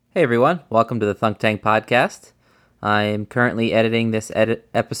Hey everyone, welcome to the Thunk Tank Podcast. I am currently editing this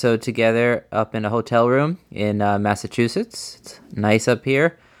episode together up in a hotel room in Massachusetts. It's nice up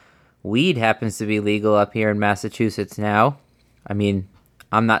here. Weed happens to be legal up here in Massachusetts now. I mean,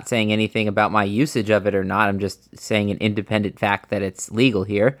 I'm not saying anything about my usage of it or not. I'm just saying an independent fact that it's legal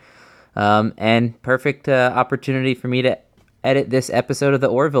here. And perfect opportunity for me to edit this episode of the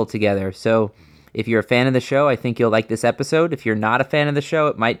Orville together. So if you're a fan of the show, I think you'll like this episode. If you're not a fan of the show,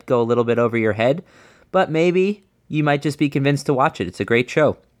 it might go a little bit over your head, but maybe you might just be convinced to watch it. It's a great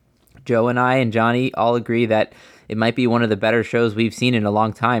show. Joe and I and Johnny all agree that it might be one of the better shows we've seen in a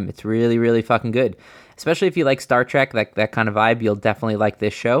long time. It's really, really fucking good. Especially if you like Star Trek, that kind of vibe, you'll definitely like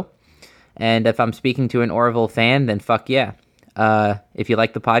this show. And if I'm speaking to an Orville fan, then fuck yeah. If you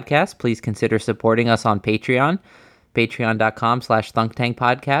like the podcast, please consider supporting us on Patreon.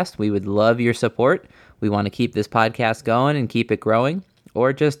 Patreon.com/ThunkTankPodcast. We would love your support. We want to keep this podcast going and keep it growing.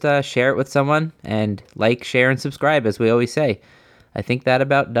 Or just share it with someone and like, share, and subscribe, as we always say. I think that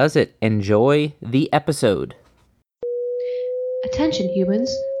about does it. Enjoy the episode. Attention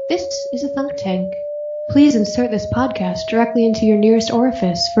humans, this is a Thunk Tank. Please insert this podcast directly into your nearest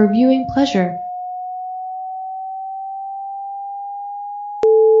orifice for viewing pleasure.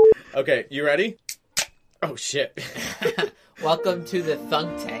 Okay, you ready? Oh shit. Welcome to the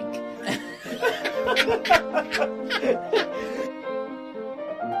Thunk Tank.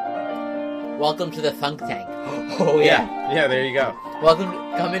 Welcome to the Thunk Tank. Oh yeah. Yeah, there you go.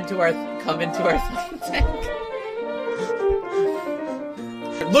 Come into our Thunk Tank.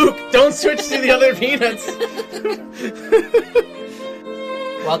 Luke, don't switch to the other peanuts.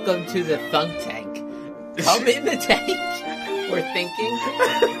 Welcome to the Thunk Tank. Come in the tank. We're thinking,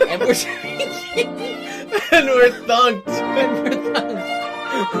 and we're drinking, And we're thunked.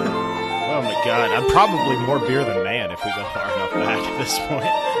 Oh my god, I'm probably more beer than man if we go far enough back at this point.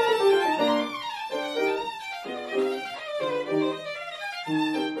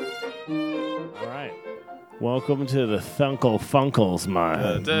 Alright. Welcome to the Thunkle Funkles, my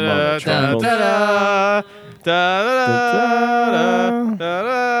mother trunkles.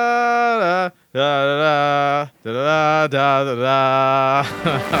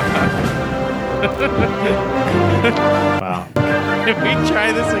 Wow. Can we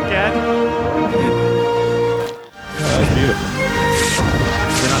try this again? That was beautiful.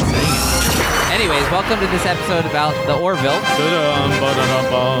 We're not saying it. Anyways, welcome to this episode about the Orville.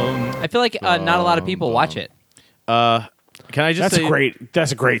 I feel like not a lot of people watch it. Can I just say...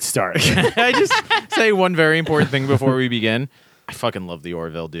 That's a great start. Can I just say one very important thing before we begin? I fucking love the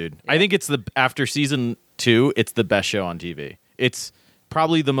Orville, dude. Yeah. I think after season 2, it's the best show on TV. It's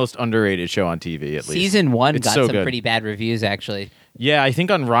probably the most underrated show on TV, at least. Season 1 got so some good. pretty bad reviews, actually. Yeah, I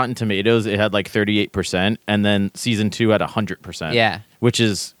think on Rotten Tomatoes it had like 38%, and then season 2 had 100%. Yeah. Which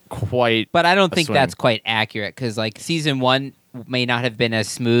is quite But I don't think swing. that's quite accurate, because like season 1 may not have been as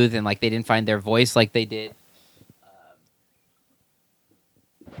smooth, and like they didn't find their voice like they did.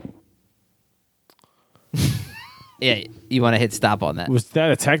 Yeah, you want to hit stop on that. Was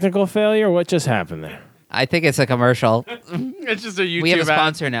that a technical failure? What just happened there? I think it's a commercial. It's just a YouTube We have a ad.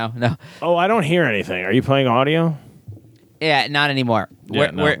 sponsor now. No. Oh, I don't hear anything. Are you playing audio? Yeah, not anymore.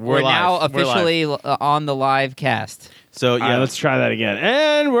 Yeah, we're we're now live. We're officially on the live cast. So All yeah, right, let's try that again.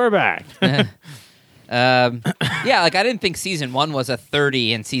 And we're back. Yeah, like I didn't think season 1 was a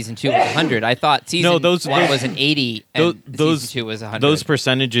 30 and season 2 was 100. I thought season 1 was an 80 and season 2 was 100. Those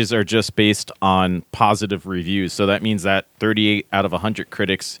percentages are just based on positive reviews. So that means that 38 out of 100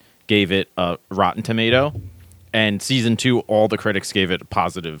 critics gave it a Rotten Tomato, and season 2, all the critics gave it a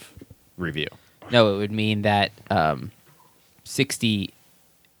positive review. No, it would mean that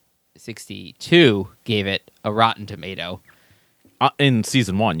 62 gave it a Rotten Tomato. In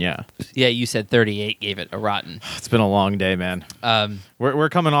season 1, yeah. Yeah, you said 38 gave it a Rotten. It's been a long day, man. We're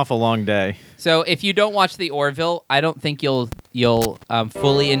coming off a long day. So if you don't watch the Orville, I don't think you'll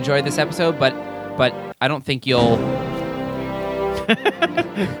fully enjoy this episode, but I don't think you'll.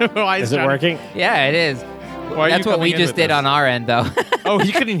 Is it working? Yeah, it is. Why are That's you what we coming in just with did this? on our end, though. Oh,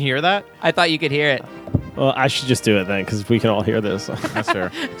 you couldn't hear that? I thought you could hear it. Well, I should just do it then, because we can all hear this. That's fair.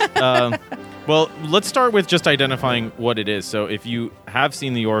 Well, let's start with just identifying what it is. So if you have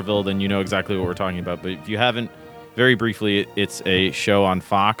seen the Orville, then you know exactly what we're talking about. But if you haven't, very briefly, it's a show on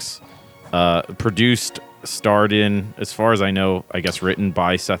Fox, produced, starred in, as far as I know, I guess written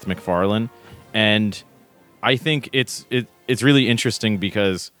by Seth MacFarlane. And I think it's really interesting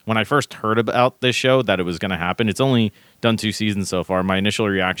because when I first heard about this show, that it was going to happen, it's only done 2 seasons so far. My initial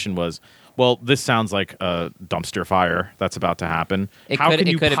reaction was, well, this sounds like a dumpster fire that's about to happen. It could have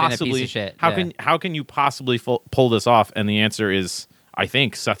been a piece of shit. How can you possibly pull this off? And the answer is, I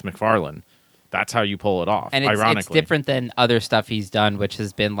think, Seth MacFarlane. That's how you pull it off. And ironically, it's different than other stuff he's done, which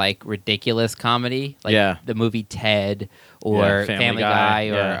has been like ridiculous comedy, like the movie Ted or Family Guy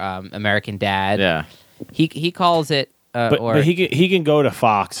or American Dad. Yeah, he calls it. But he can go to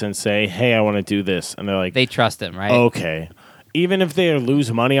Fox and say, "Hey, I want to do this," and they're like, they trust him, right? Okay. Even if they lose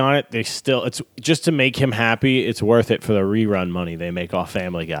money on it, it's just to make him happy. It's worth it for the rerun money they make off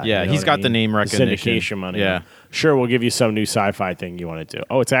Family Guy. Yeah, he's got the name recognition, syndication money. Yeah, sure, we'll give you some new sci-fi thing you want to do.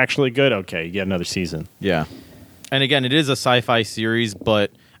 Oh, it's actually good. Okay, you get another season. Yeah, and again, it is a sci-fi series,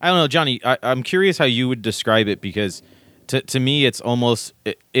 but I don't know, Johnny. I'm curious how you would describe it because to me, it's almost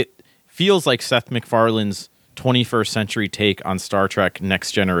it feels like Seth MacFarlane's 21st century take on Star Trek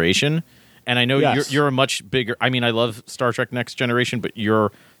Next Generation. And I know you're a much bigger... I mean, I love Star Trek Next Generation, but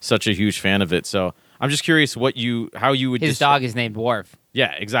you're such a huge fan of it. So I'm just curious how you would... His dog is named Worf.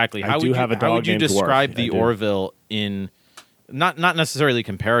 Yeah, exactly. How would you describe the Orville in... Not necessarily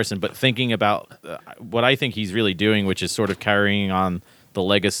comparison, but thinking about what I think he's really doing, which is sort of carrying on the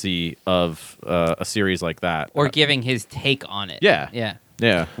legacy of a series like that. Or giving his take on it. Yeah. Yeah.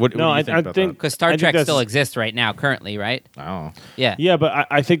 Yeah. What do you think about that? Because Star Trek still exists right now, currently, right? Oh. Yeah. Yeah, but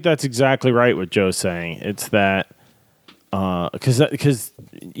I think that's exactly right what Joe's saying. It's that because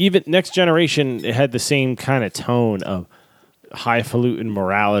even Next Generation, it had the same kind of tone of highfalutin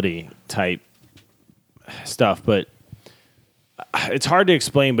morality type stuff, but it's hard to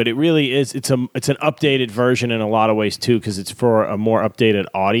explain. But it really is. It's an updated version in a lot of ways too, because it's for a more updated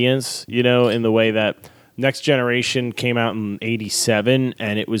audience. You know, in the way that Next Generation came out in '87,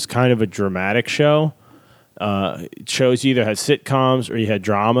 and it was kind of a dramatic show. Shows you either had sitcoms or you had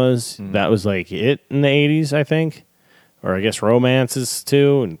dramas. That was like it in the '80s, I think, or I guess romances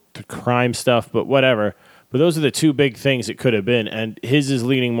too and crime stuff. But whatever. But those are the two big things it could have been. And his is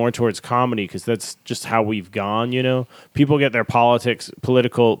leaning more towards comedy because that's just how we've gone, you know. People get their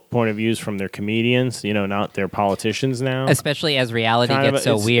political point of views from their comedians, you know, not their politicians now. Especially as reality gets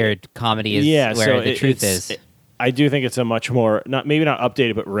so weird, comedy is where the truth is. I do think it's a much more, maybe not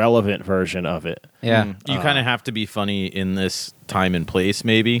updated, but relevant version of it. Yeah. You kind of have to be funny in this time and place,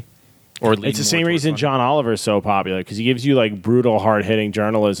 maybe. Or it's the same reason John Oliver is so popular, because he gives you like brutal, hard-hitting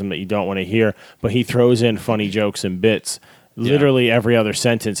journalism that you don't want to hear, but he throws in funny jokes and bits literally every other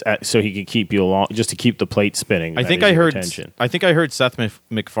sentence so he can keep you along, just to keep the plate spinning. I think I heard Seth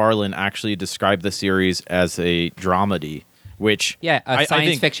MacFarlane actually describe the series as a dramedy, which a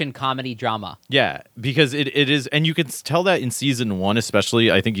science fiction comedy drama. Yeah, because it is, and you can tell that in season 1 especially.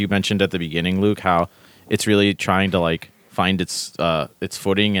 I think you mentioned at the beginning, Luke, how it's really trying to like find its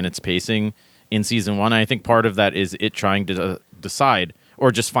footing and its pacing in season 1. And I think part of that is it trying to decide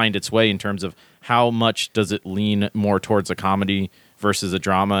or just find its way in terms of how much does it lean more towards a comedy versus a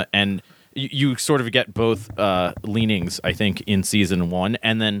drama. And you sort of get both leanings, I think, in season 1.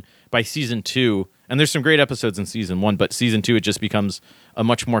 And then by season 2, and there's some great episodes in season 1, but season 2, it just becomes a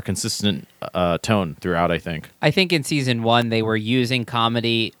much more consistent tone throughout, I think. I think in season 1, they were using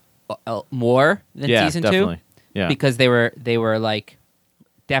comedy more than season 2. Definitely. Yeah, because they were like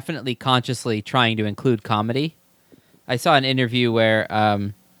definitely consciously trying to include comedy. I saw an interview where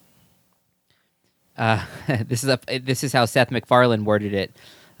this is how Seth MacFarlane worded it.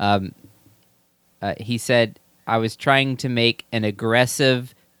 He said, "I was trying to make an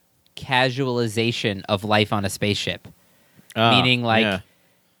aggressive casualization of life on a spaceship," meaning like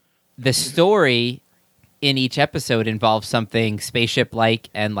the story in each episode involves something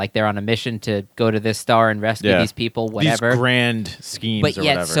spaceship-like, and like they're on a mission to go to this star and rescue these people, whatever. These grand schemes, but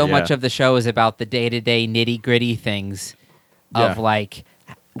yet whatever. so much of the show is about the day-to-day nitty-gritty things of like,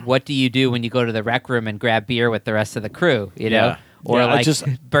 what do you do when you go to the rec room and grab beer with the rest of the crew, you know? Or like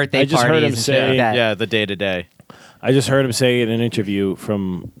birthday parties heard him and say, shit like that. Yeah, the day-to-day. I just heard him say in an interview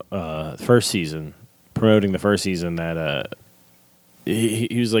from first season, promoting the first season, that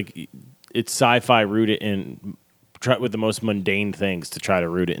he was like, it's sci-fi rooted in with the most mundane things to try to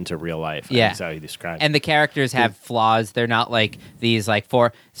root it into real life. Yeah, that's how he described it. And the characters have flaws. They're not like these like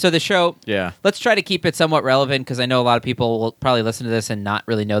four. So the show. Yeah. Let's try to keep it somewhat relevant because I know a lot of people will probably listen to this and not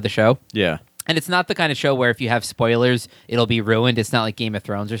really know the show. Yeah. And it's not the kind of show where if you have spoilers, it'll be ruined. It's not like Game of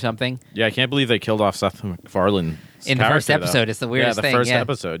Thrones or something. Yeah, I can't believe they killed off Seth MacFarlane in the first episode. It's the weirdest thing. Yeah, the first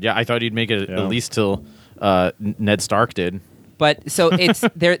episode. Yeah, I thought he'd make it at least till Ned Stark did. But so it's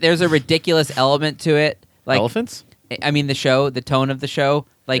there's a ridiculous element to it. Like elephants? I mean, the show, the tone of the show,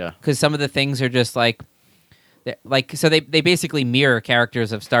 like because some of the things are just like so they basically mirror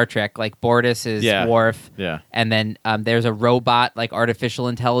characters of Star Trek. Like Bortus is Worf, and then there's a robot like artificial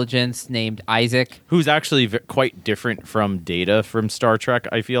intelligence named Isaac, who's actually quite different from Data from Star Trek.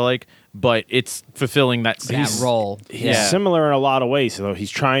 I feel like but it's fulfilling that role. He's Yeah. similar in a lot of ways, though.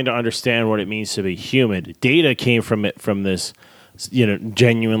 He's trying to understand what it means to be human. Data came from this,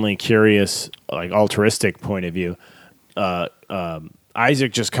 genuinely curious, like altruistic point of view.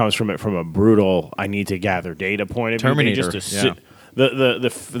 Isaac just comes from it from a brutal, I need to gather data point of view. Terminator, They just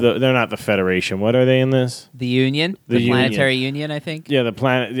they're not the Federation. What are they in this? The Union, The the Union. Planetary Union, I think. Yeah, the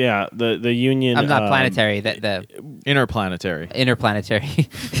planet. Yeah, the Union. I'm not planetary. The interplanetary. interplanetary.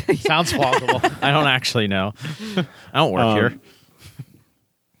 Sounds plausible. I don't actually know. I don't work here.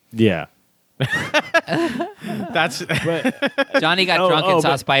 Yeah. That's Johnny got drunk and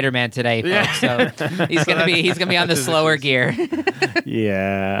saw Spider-Man today, folks, so he's gonna be on the slower gear.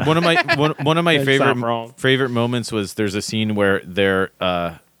 Yeah. one of my That's favorite not wrong. favorite moments was there's a scene where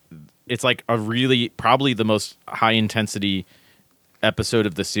it's like a really probably the most high intensity episode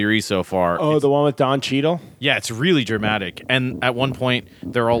of the series so far. Oh, the one with Don Cheadle? Yeah, it's really dramatic. And at one point,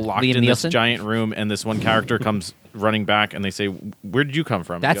 they're all locked Liam in Neeson? this giant room, and this one character comes running back, and they say, "Where did you come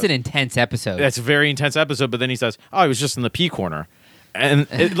from?" That's He an goes, intense episode. That's a very intense episode. But then he says, "Oh, I was just in the P corner," and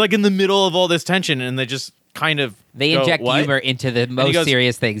like in the middle of all this tension, and they just kind of they go, inject "What?" humor into the And he most goes-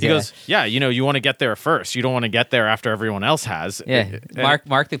 serious things. He Yeah. goes, "Yeah, you want to get there first. You don't want to get there after everyone else has." Yeah, And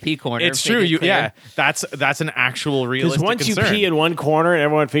mark the P corner. It's make true. it clear. That's an actual Because realistic once concern. you pee in one corner and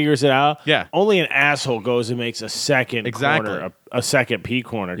everyone figures it out, Yeah. only an asshole goes and makes a second Exactly. corner, a second pee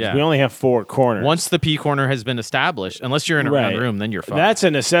corner. 'Cause Yeah. we only have 4 corners. Once the P corner has been established, unless you're in a round room, then you're fucked. That's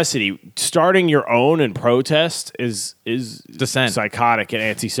a necessity. Starting your own and protest is Dissent. psychotic and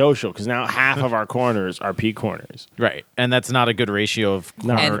antisocial because now half of our corners are P corners. Right, and that's not a good ratio of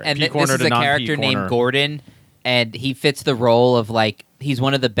No. corner, and P this corner is to a non-P character corner. named Gordon, and he fits the role of like he's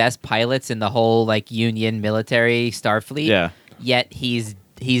one of the best pilots in the whole like Union military Starfleet. Yeah. Yet he's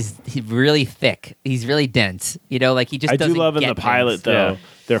really thick. He's really dense. Like he just. I do doesn't love in get the pilot things. though. Yeah.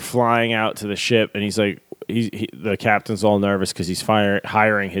 They're flying out to the ship, and he's like, the captain's all nervous because he's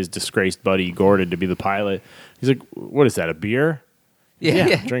hiring his disgraced buddy Gordon to be the pilot. He's like, "What is that? A beer?"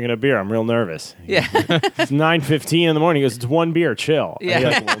 Yeah. Drinking a beer. I'm real nervous. Yeah. It's 9:15 in the morning. He goes, "It's one beer. Chill." Yeah. And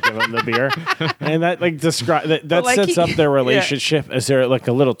he like, won't give him the beer, and that like that like, sets up their relationship. Is there like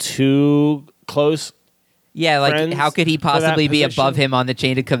a little too close? Yeah, like friends how could he for that possibly be above position? him on the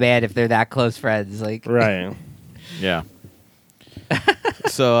chain of command if they're that close friends? Like, Right. Yeah.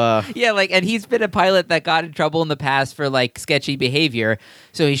 So yeah, like, and he's been a pilot that got in trouble in the past for like sketchy behavior.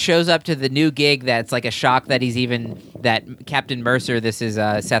 So he shows up to the new gig that's like a shock that that Captain Mercer, this is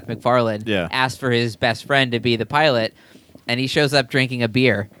Seth MacFarlane, Yeah. asked for his best friend to be the pilot, and he shows up drinking a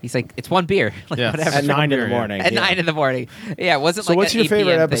beer. He's like, it's one beer, like, Yeah. whatever. At 9 in beer, the yeah. morning. At yeah. 9 in the morning. Yeah, it wasn't So like what's an your 8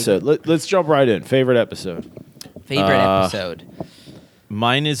 favorite PM thing. episode? Let's jump right in. Favorite episode. Favorite episode.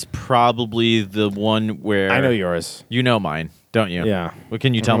 mine is probably the one where I know yours. You know mine, don't you? Yeah. Well,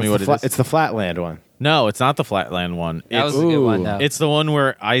 can you tell me what it is? It's the Flatland one. No, it's not the Flatland one. That It's, was a good one, Ooh. though. it's the one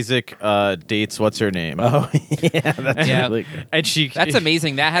where Isaac dates what's her name. Oh, yeah. That's Yeah. really good. And she That's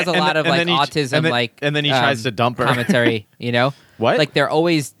amazing. That has a and lot of then like he- autism, and then- like and then he tries to dump her. commentary. What? Like they're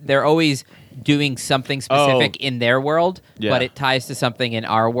always doing something specific in their world, Yeah. but it ties to something in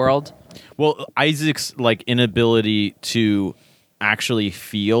our world. Well, Isaac's like inability to actually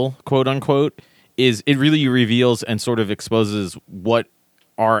feel, quote unquote, is it really reveals and sort of exposes what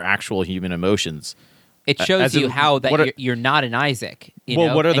are actual human emotions. It shows As you in, how that what are- you're not an Isaac.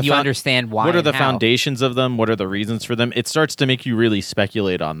 What are and the you foun- understand why? What are the and how. foundations of them? What are the reasons for them? It starts to make you really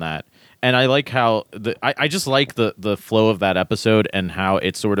speculate on that. And I like how I just like the flow of that episode and how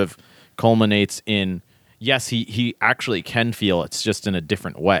it sort of culminates in yes, he actually can feel, it's just in a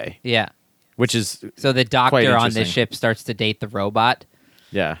different way, Yeah. which is So the Quite doctor on this interesting. ship starts to date the robot.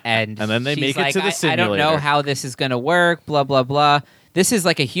 yeah. And then they she's make it like, to the I simulator. don't know how this is going to work, blah, blah, blah. This is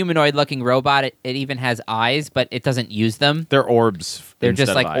like a humanoid-looking robot. It even has eyes, but it doesn't use them. They're orbs. They're instead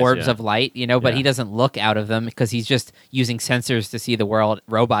just like eyes, orbs yeah. of light, but Yeah. he doesn't look out of them because he's just using sensors to see the world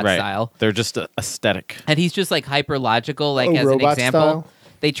robot right. style. They're just aesthetic. And he's just like hyper logical. Like Oh, as an robot example, style?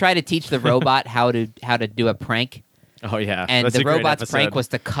 they try to teach the robot how to do a prank, Oh yeah, and That's the a great robot's episode. prank was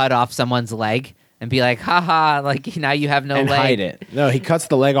to cut off someone's leg and be like, haha, like now you have no And leg. hide it. No, he cuts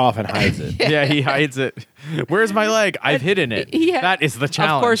the leg off and hides it. Yeah, he hides it. Where's my leg? I've hidden it. Yeah. That is the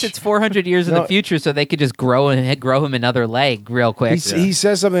challenge. Of course, it's 400 years in No. the future, so they could just grow him another leg real quick. He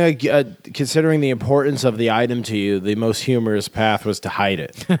says something like, considering the importance of the item to you, the most humorous path was to hide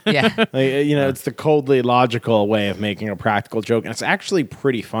it. Yeah. Like, it's the coldly logical way of making a practical joke, and it's actually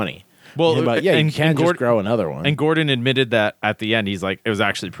pretty funny. Well, But yeah, and- you can't and just Gord- grow another one. And Gordon admitted that at the end. He's like, it was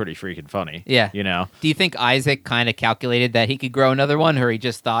actually pretty freaking funny. Yeah. You know? Do you think Isaac kind of calculated that he could grow another one, or he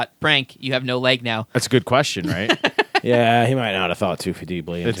just thought, prank, you have no leg now? That's a good question, right? Yeah, he might not have thought too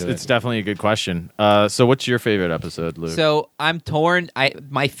deeply into It's it. definitely a good question. So what's your favorite episode, Luke? So I'm torn.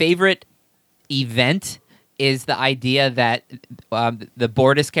 My favorite event is the idea that the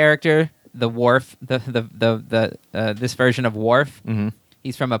Bortus character, the Worf, this version of Worf,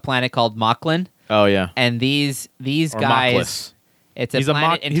 he's from a planet called Mocklin, oh yeah, and these or guys. Mockless. It's a He's a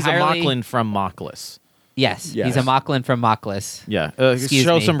planet he's a entirely. Mocklin from Mockless. Yes, Yes. he's a Mocklin from Mocklis. Yeah, Excuse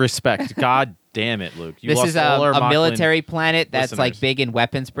show me. some respect. God damn it, Luke! You This lost is all our a Mocklin military planet that's like listeners. big in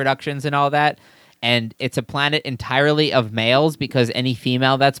weapons productions and all that. And it's a planet entirely of males because any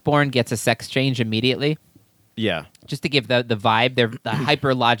female that's born gets a sex change immediately. Yeah, Just to give the vibe, they're the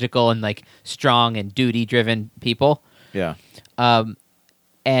hyper logical and like strong and duty driven people. yeah.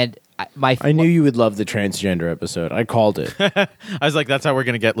 And I knew you would love the transgender episode. I called it. I was like, that's how we're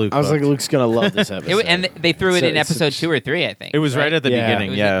gonna get Luke. I was like, hooked. Luke's gonna love this episode. and they threw it So in it's episode such- 2 or 3, I think. it was right at the Yeah. beginning.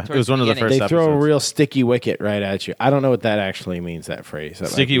 It was Yeah, towards it was one of the the first They throw a episodes. real sticky wicket right at you. I don't know what that actually means. That phrase. That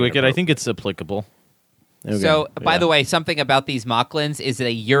might Sticky be wicket. I inappropriate. think it's applicable. Okay. So, by Yeah. the way, something about these Mocklins is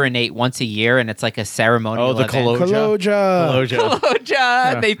they urinate once a year, and it's like a ceremonial Oh, the event. Kaloja.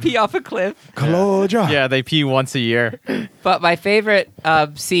 Kaloja. They pee off a cliff. Kaloja. Yeah, they pee once a year. But my favorite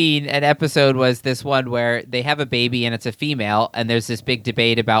scene and episode was this one where they have a baby and it's a female, and there's this big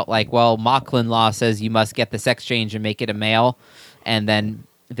debate about like, well, Mocklin law says you must get the sex change and make it a male, and then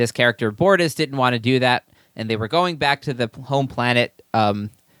this character Bortus didn't want to do that, and they were going back to the home planet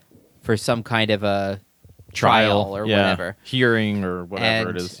for some kind of a trial or yeah. whatever. Hearing or whatever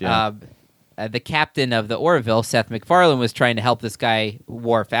And it is. Yeah. the captain of the Orville, Seth MacFarlane, was trying to help this guy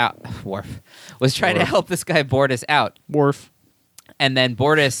Worf was trying to help this guy Bortus out. Worf. And then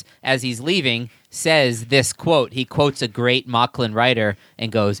Bortus, as he's leaving, says this quote. He quotes a great Mocklin writer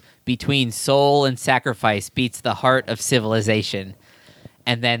and goes, "Between soul and sacrifice beats the heart of civilization."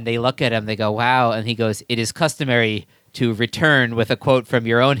 And then they look at him, they go, "Wow." And he goes, "It is customary to return with a quote from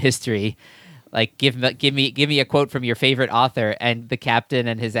your own history. Like, give me a quote from your favorite author." And the captain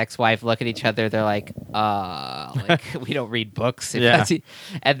and his ex-wife look at each other. They're like we don't read books. Yeah.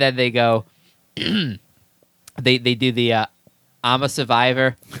 And then they go, they do the "I'm a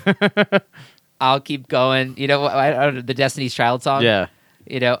survivor. I'll keep going." You know, I don't know, the Destiny's Child song. Yeah.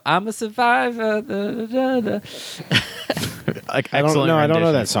 You know, "I'm a survivor." Da, da, da. Like, I don't excellent know. I don't know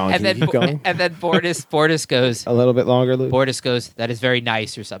rendition. that song. And Can you then keep going? and then Bortus goes. A little bit longer, Luke. Bortus goes, "That is very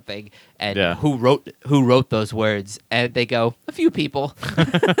nice," or something. And Yeah. who wrote those words? And they go, "A few people."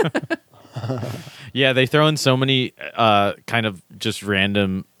 Yeah, they throw in so many kind of just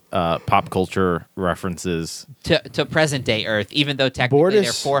random pop culture references. to present day Earth, even though technically they're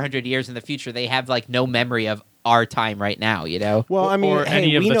Bortus- 400 years in the future, they have like no memory of our time right now. You know. Well, I mean, or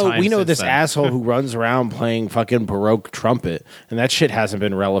any hey, of we the know times we know since this then. asshole who runs around playing fucking Baroque trumpet, and that shit hasn't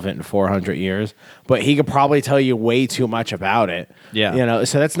been relevant in 400 years. But he could probably tell you way too much about it. Yeah. you know,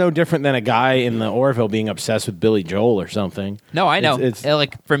 so that's no different than a guy in the Orville being obsessed with Billy Joel or something. No, I know. It's-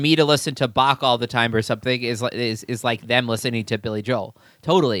 Like for me to listen to Bach all the time or something is like them listening to Billy Joel.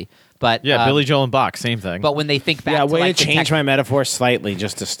 Totally. But Yeah, Billy Joel and Bach, same thing. But when they think back Yeah, to way like to the change my metaphor slightly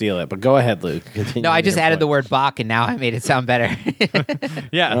just to steal it. But go ahead, Luke. Continue No, I with just your added the point. word Bach and now I made it sound better.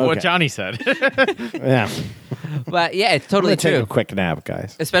 yeah, what Okay. Johnny said. Yeah, But yeah, it's I'm totally gonna take true. a quick nap,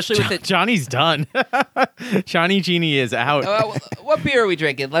 guys. Especially with the Johnny's done. Johnny Genie is out. what beer are we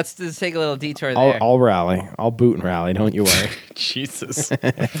drinking? Let's just take a little detour I'll, there. I'll rally. I'll boot and rally. Don't you worry. Jesus.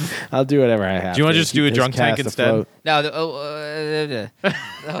 I'll do whatever I have. Do you wanna to just do a keep this drunk tank cast instead? afloat. No,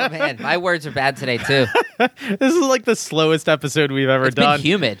 oh man, my words are bad today too. This is like the slowest episode we've ever It's been done.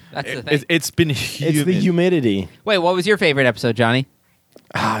 humid. That's the thing. It's been humid. It's the humidity. Wait, what was your favorite episode, Johnny?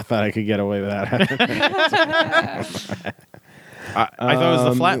 I thought I could get away with that. I thought it was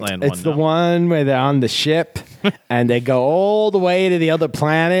the Flatland one. It's the no? one where they're on the ship and they go all the way to the other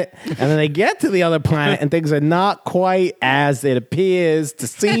planet, and then they get to the other planet, and things are not quite as it appears to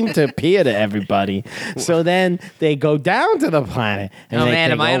seem to appear to everybody. So then they go down to the planet. And Oh they man,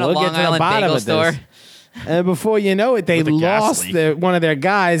 think, am I in a we'll Long get to the Island bottom bagel of this. store? And before you know it, they With a gas lost leak. one of their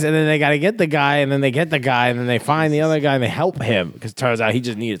guys, and then they got to get the guy, and then they get the guy, and then they find the other guy, and they help him because it turns out he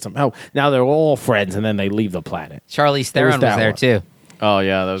just needed some help. Now they're all friends, and then they leave the planet. Charlize Theron was that there one. too. Oh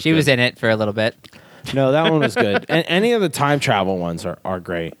yeah, that was. She was in it for a little bit. No, that one was good. And any of the time travel ones are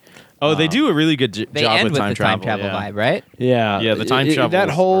great. Oh, they do a really good They job end with with time the travel. time travel yeah. vibe, right? Yeah, Yeah, the time travels that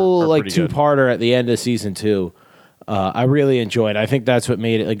whole are like pretty good. two-parter at the end of season 2, I really enjoyed. I think that's what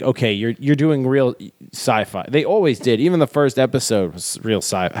made it like okay. You're doing real sci-fi. They always did. Even the first episode was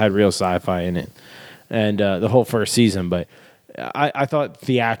had real sci-fi in it, and the whole first season. But I thought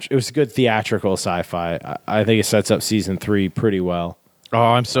it was good theatrical sci-fi. I think it sets up season 3 pretty well. Oh,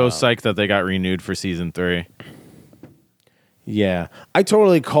 I'm so psyched that they got renewed for season 3. Yeah, I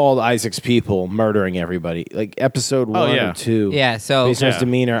totally called Isaac's people murdering everybody. Like episode 1 yeah. or 2. Yeah, so based on his Yeah.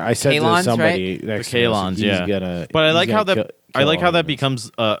 demeanor, I said Kalons, to somebody right? next The to us, Kalons, he's yeah. gonna. But I he's like how gonna that. kill I like all how of that us.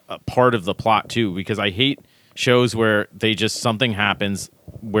 becomes a part of the plot too, because I hate shows where they just something happens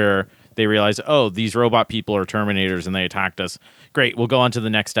where they realize, oh, these robot people are Terminators and they attacked us. Great, we'll go on to the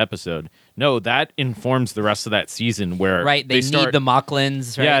next episode. No, that informs the rest of that season where right, they start, need the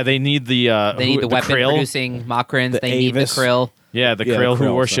Mocklins, right? Yeah, they need the they need the weapon Krill. producing Mockrins. The They need the Avis. Krill. Yeah, the Yeah, the Krill who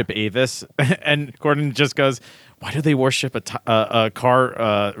Krill, worship Avis. And Gordon just goes, why do they worship a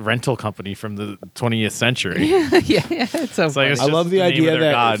car rental company from the 20th century? yeah, it's so It's like, funny. it's I just love the the name idea of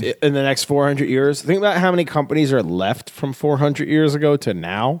their that god. in the next 400 years, think about how many companies are left from 400 years ago to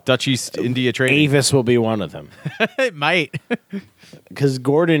now. Dutch East India Trading. Avis will be one of them. It might. Because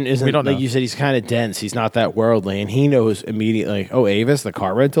Gordon isn't, We don't like know. you said, he's kind of dense. He's not that worldly. And he knows immediately, oh, Avis, the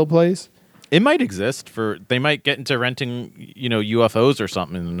car rental place? It might exist for. They might get into renting, UFOs or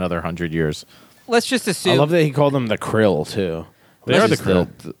something in another 100 years. Let's just assume. I love that he called them the krill, too. They are Which the is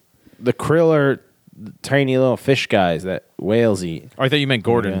krill. The krill are tiny little fish guys that whales eat. Oh, I thought you meant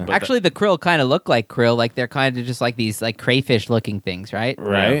Gordon. Yeah. But Actually, the krill kind of look like krill. Like they're kind of just like these like crayfish-looking things, right?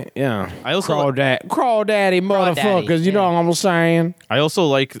 Right? Yeah. I also Crawdaddy motherfuckers, you know what I'm saying? I also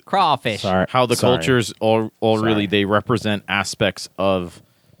like Crawfish. Sorry. how the Sorry. cultures all Sorry. really they represent aspects of.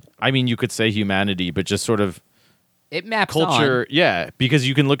 I mean, you could say humanity, but just sort of It maps culture. on. Yeah, because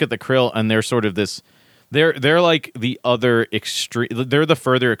you can look at the krill and they're sort of this. They're like the other extreme. They're the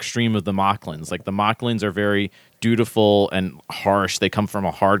further extreme of the Mocklins. Like the Mocklins are very dutiful and harsh. They come from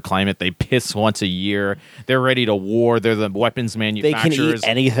a hard climate. They piss once a year. They're ready to war. They're the weapons They manufacturers. can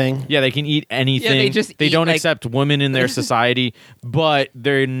eat anything. Yeah, they can eat anything. they just eat, don't like- accept women in their society, but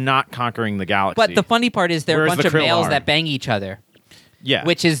they're not conquering the galaxy. But the funny part is they're Whereas a bunch the of krill males are. that bang each other, yeah,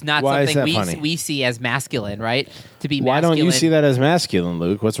 which is not Why is something that funny? we see as masculine, right? To be Why masculine. don't you see that as masculine,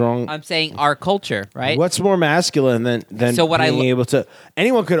 Luke? What's wrong? I'm saying our culture, right? What's more masculine than So what I being lo- able to?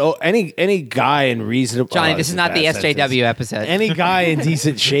 Anyone could. Any guy in reasonable. Johnny, oh, this is not the bad sentence. SJW episode. Any guy in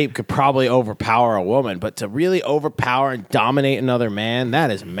decent shape could probably overpower a woman, but to really overpower and dominate another man, that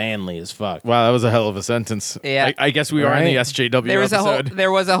is manly as fuck. wow, that was a hell of a sentence. Yeah. I guess we are in the Right. SJW There was episode.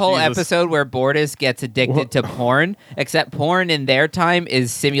 there was a whole Jesus. episode where Bortus gets addicted to porn, except porn in their time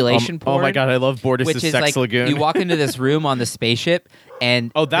is simulation porn. Oh my god, I love Bortus' which is Sex like Lagoon. you walk into this room on the spaceship,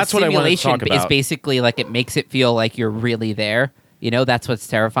 and Oh, that's the what I wanted to simulation talk about. is basically like it makes it feel like you're really there. That's what's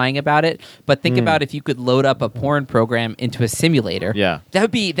terrifying about it. But Hmm. think about if you could load up a porn program into a simulator. Yeah. that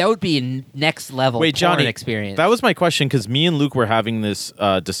would be a next level. Wait, porn Johnny, experience. that was my question because me and Luke were having this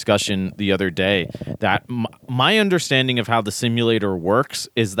discussion the other day. That my understanding of how the simulator works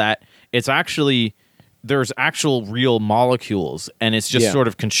is that it's actually there's actual real molecules, and it's just Yeah. sort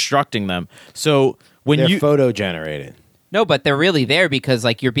of constructing them. So when They're you photo generated. no, but they're really there because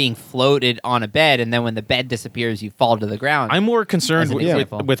like you're being floated on a bed, and then when the bed disappears, you fall to the ground. I'm more concerned As an with,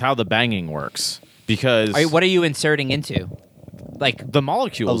 example. with how the banging works because What are you inserting into? Like the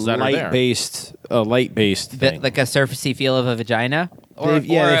molecules that are there. A light based thing. like a surfacey feel of a vagina? Or, They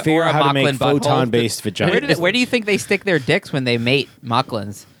figure or out a how to make Mocklin butthole? photon-based vaginas. Where do you think they stick their dicks when they mate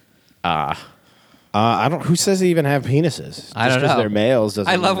Mocklins? I don't. Who says they even have penises? I don't Just 'cause know. they're males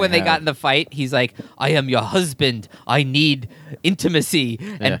doesn't. I love mean when they have. got in the fight. He's like, "I am your husband. I need intimacy."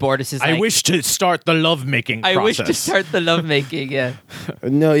 And Bortus is like, I wish to start the lovemaking I process. wish to start the lovemaking." Yeah.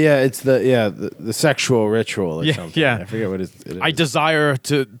 No, yeah, it's the sexual ritual or Yeah, something. yeah. I forget what it is. I desire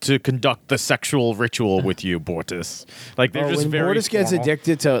to conduct the sexual ritual with you, Bortus. Like they're just when very Bortus gets formal.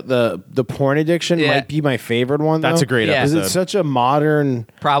 addicted to the porn addiction, Yeah. might be my favorite one. That's though, a great Yeah. because episode. it's such a modern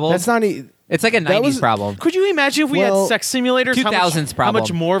Problem? That's not. It's like a That 90s was- problem. Could you imagine if we Well, had sex simulators? 2000s problem. How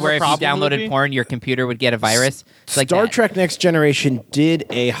much more of where a if you problem would it downloaded be? porn, your computer would get a virus. It's like Star that. Trek Next Generation did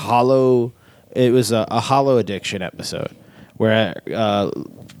a hollow. It was a hollow addiction episode where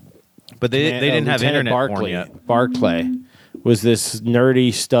But they didn't have Lieutenant internet porn Barclay, yet. Barclay was this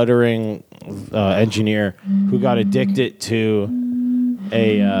nerdy, stuttering engineer who got addicted to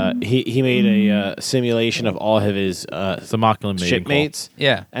he made a simulation of all of his It's a Mocklin mating shipmates.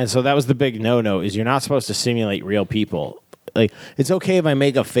 Yeah. And so that was the big no-no is you're not supposed to simulate real people. Like it's okay if I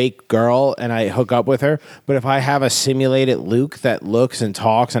make a fake girl and I hook up with her, but if I have a simulated Luke that looks and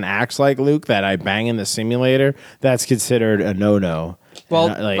talks and acts like Luke that I bang in the simulator, that's considered a no-no. Well,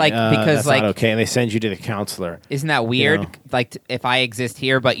 And, because, that's like- not okay, and they send you to the counselor. Isn't that weird? know. Like if I exist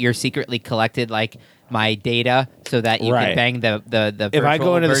here, but you're secretly collected like my data so that you Right. can bang the If I go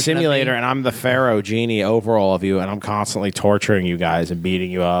virtual into the version of me. simulator and I'm the Pharaoh genie over all of you, and I'm constantly torturing you guys and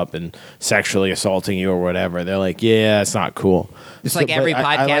beating you up and sexually assaulting you or whatever, they're like, "Yeah, it's not cool." It's So- like but every I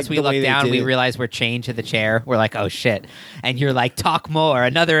podcast like we the way look they down, did we it. realize we're chained to the chair. We're like, oh shit, and you're like, talk more,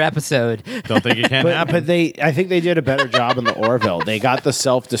 another episode. Don't think it can happen. But I think they did a better job in the Orville. They got the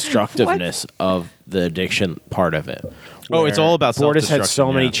self-destructiveness of the addiction part of it. Oh, it's Where all about Bortus had so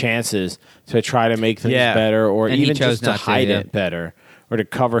self-destruction, many yeah. chances to try to make things Yeah. better, or And he even chose just to not to, hide yeah. it better, or to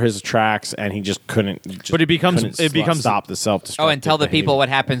cover his tracks, and he just couldn't. But it becomes- stop the self-destructive. Oh, and tell the people behavior. what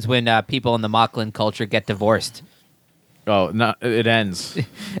happens when people in the Mocklin culture get divorced. Oh, no, it ends.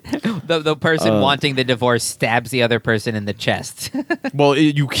 The person wanting the divorce stabs the other person in the chest. Well,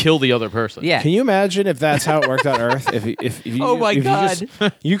 you kill the other person. Yeah. Can you imagine if that's how it worked on Earth? If you, Oh my if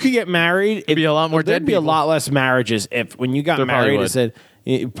God. you could get married. It'd be a lot more There'd dead be a people. lot less marriages if when you got There probably married. would. It said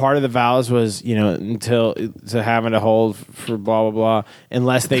part of the vows was until to having to hold for blah blah blah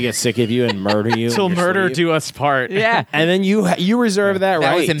unless they get sick of you and murder you. Till in your murder sleep. do us part. Yeah. And then you reserve that, That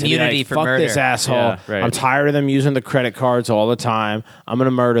right. was to be immunity like, for Fuck murder. this asshole. Yeah, right. I'm tired of them using the credit cards all the time. I'm going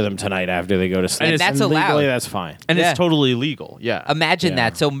to murder them tonight after they go to sleep. And that's allowed. legally, that's fine. And Yeah. it's totally legal. Yeah. Imagine Yeah.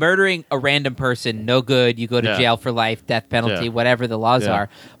 that. So murdering a random person, no good. You go to Yeah. jail for life, death penalty, Yeah. whatever the laws Yeah. are.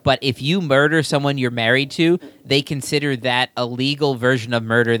 But if you murder someone you're married to, they consider that a legal version of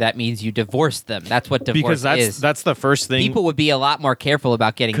murder. That means you divorced them. That's what divorce because is. that's the first thing. People would be a lot more careful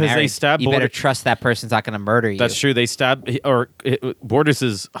about getting 'Cause they married. stab you better Border- trust that person's not going to murder you. That's true. They stab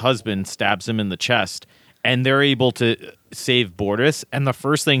Bortus's husband stabs him in the chest, and they're able to save Bortus. And the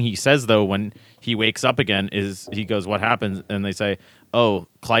first thing he says, though, when he wakes up again, is he goes, "What happened?" And they say, "Oh,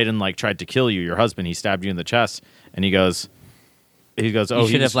 Clyden tried to kill you. Your husband. He stabbed you in the chest." And he goes, "Oh,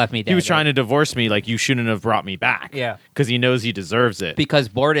 should have left me He dead, was trying right? to divorce me. Like you shouldn't have brought me back. Yeah. because he knows he deserves it. Because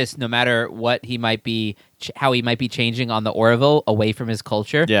Bortus, no matter what he might be, how he might be changing on the Orville away from his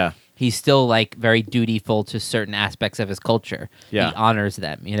culture, Yeah. he's still very dutiful to certain aspects of his culture. Yeah. He honors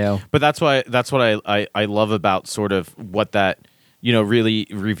them, But that's what I love about sort of what that really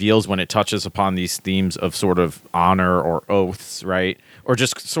reveals when it touches upon these themes of sort of honor or oaths, right? Or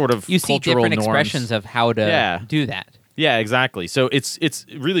just sort of You see cultural different norms. expressions of how to Yeah. do that. Yeah, exactly. So it's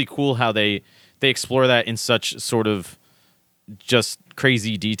really cool how they explore that in such sort of just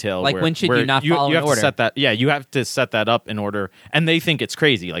crazy detail. Like, when should you not follow you an have order? to set that. Yeah, you have to set that up in order, and they think it's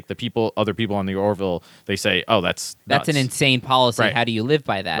crazy. Like other people on the Orville, they say, "Oh, that's That's an nuts." insane policy. Right. How do you live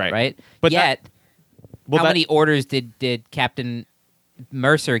by that, Right. right? But Yet, Well, how that- many orders did Captain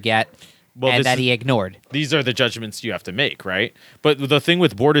Mercer get Well, and this that is- he ignored? These are the judgments you have to make, right? But the thing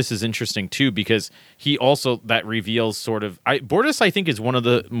with Bortus is interesting too because he also that reveals sort of Bortus. I think is one of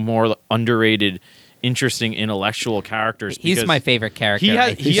the more underrated, interesting intellectual characters. He's because my favorite character. He I has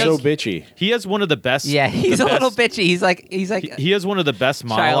think. He's he so has, bitchy. he has one of the best. Yeah, he's the a little best- bitchy. He's like He has one of the best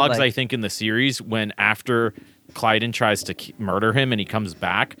monologues Childlike. I think in the series when after Clyden tries to murder him and he comes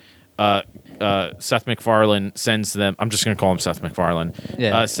back. Seth MacFarlane sends them. I'm just going to call him Seth MacFarlane.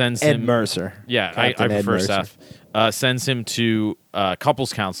 Yeah. Sends Ed him. Mercer. Yeah, Captain I Ed prefer Mercer. Seth. Sends him to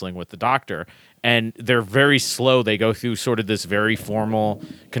couples counseling with the doctor, and they're very slow. They go through sort of this very formal,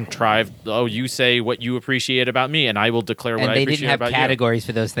 contrived. Oh, you say what you appreciate about me, and I will declare what and I they appreciate didn't have about categories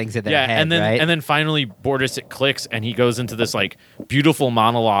for those things in you. their Yeah, head, and then right? and then finally, Bortus it clicks, and he goes into this beautiful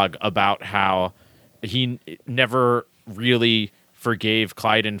monologue about how he never really forgave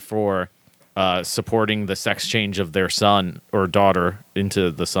Clyden for supporting the sex change of their son or daughter into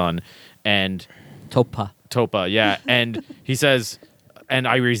the son, and Topa, yeah. And he says, and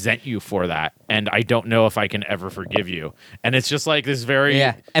I resent you for that, and I don't know if I can ever forgive you. And it's just this very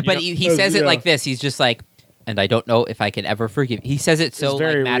Yeah, but he says it yeah. like this. He's just like, and I don't know if I can ever forgive. He says it so It's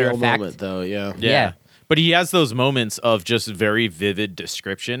very matter real of fact. moment, though. Yeah. Yeah. But he has those moments of just very vivid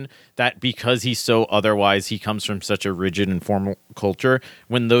description that because he's so otherwise, he comes from such a rigid and formal culture.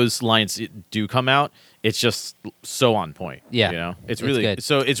 When those lines do come out, it's just so on point. Yeah. It's It's really good.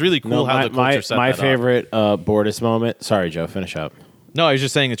 so. It's really cool No, how the culture set my that up. favorite Bortus moment. Sorry, Joe. Finish up. No, I was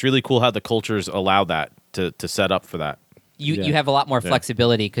just saying it's really cool how the cultures allow that to set up for that. You have a lot more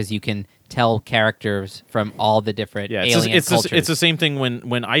flexibility because you can tell characters from all the different Yeah, alien cultures. it's the same thing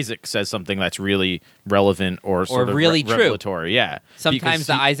when Isaac says something that's really relevant or sort of really true. revelatory. Yeah, Sometimes Because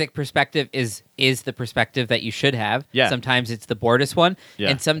the he- Isaac perspective is the perspective that you should have. Yeah. Sometimes it's the Bortus one, Yeah.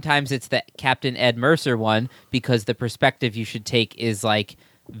 and sometimes it's the Captain Ed Mercer one because the perspective you should take is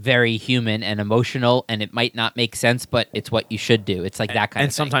very human and emotional, and it might not make sense, but it's what you should do. It's that kind and of thing.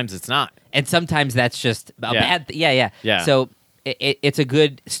 sometimes it's not. And sometimes that's just a Yeah. bad. Yeah. So it's a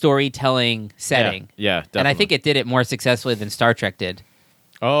good storytelling setting. Yeah, And I definitely. think it did it more successfully than Star Trek did.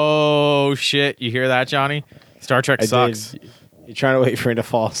 Oh shit! You hear that, Johnny? Star Trek sucks. You're trying to wait for me to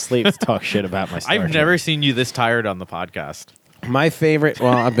fall asleep to talk shit about my Star I've Trek. never seen you this tired on the podcast. My favorite.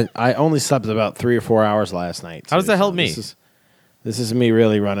 Well, I only slept about 3 or 4 hours last night. How does that help me? This is me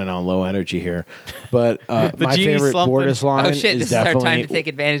really running on low energy here. But my genie favorite slumping. Bortus line Oh shit! is This is our definitely time to take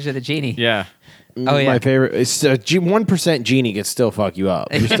advantage of the genie. Yeah. Oh, yeah. my favorite. It's 1% genie can still fuck you up.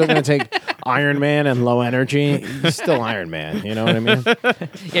 You're still gonna take Iron Man and low energy. You're still Iron Man. You know what I mean? Yeah,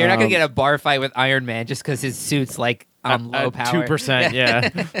 you're not gonna get a bar fight with Iron Man just because his suit's like on low power. 2%. Yeah.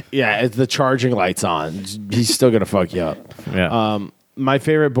 Yeah, it's the charging lights on. He's still gonna fuck you up. Yeah. My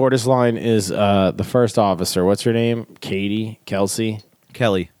favorite Bortus line is the first officer. What's her name? Kelsey,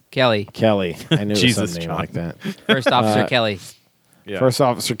 Kelly. Kelly, Kelly. I knew it was Jesus, some name John. like that. First Officer Kelly. Yeah. First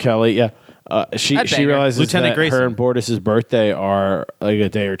Officer Kelly. Yeah. She I'd bang her. realizes Lieutenant that Grayson. her and Bortus's birthday are like a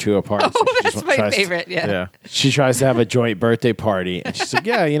day or two apart. Oh, so she that's just my tries- favorite. Yeah. Yeah. She tries to have a joint birthday party, and she's like,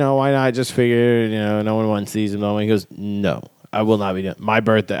 "Yeah, why not? I just figured, no one wants these." And he goes, "No, I will not be doing my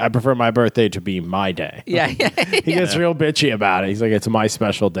birthday. I prefer my birthday to be my day." Yeah. He gets real bitchy about it. He's like, "It's my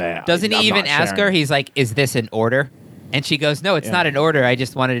special day." Doesn't I'm he even not ask sharing her? it. He's like, "Is this an order?" And she goes, "No, it's not an order. I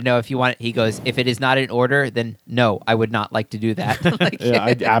just wanted to know if you want it." He goes, "If it is not an order, then no, I would not like to do that." Like,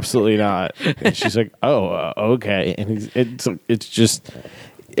 Yeah, absolutely not. And she's like, "Oh, okay." And it's just,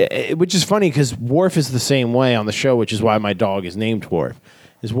 which is funny because Worf is the same way on the show, which is why my dog is named Worf.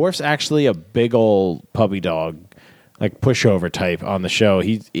 Is Worf's actually a big old puppy dog, like pushover type on the show.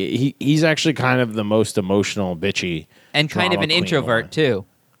 He's actually kind of the most emotional, bitchy, and kind of drama an queen introvert one. too.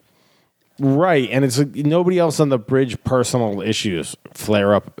 Right, and it's like nobody else on the bridge personal issues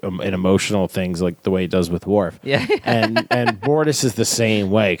flare up in emotional things like the way it does with Worf. Yeah. and Bortus is the same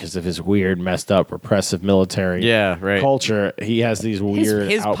way because of his weird, messed up, repressive military Yeah, right. culture. He has these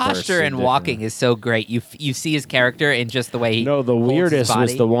weird His outbursts posture of and different- walking is so great. You see his character in just the way he No, the holds his weirdest was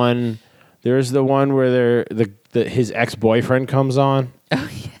body. the one. There's the one where his ex boyfriend comes on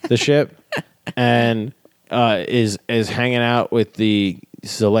the ship and is hanging out with the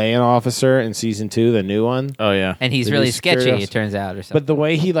Chilean officer in season 2, the new one. Oh yeah. and he's the really new security sketchy. officer. It turns out, or something. But the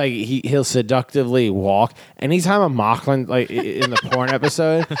way he'll seductively walk. Anytime a Mocklin, like in the porn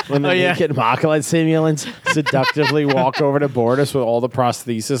episode, when the Oh, yeah. naked Mocklin simulants seductively walk over to Bortus with all the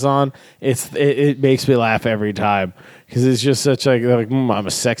prosthesis on, it makes me laugh every time because it's just such I'm a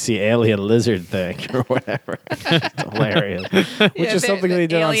sexy alien lizard thing or whatever. It's hilarious. Which Yeah, is something they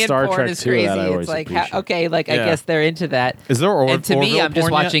did on alien Star porn Trek is too. crazy. That I always It's like, appreciate. okay, like I Yeah. guess they're into that. Is there And to me, Orville I'm just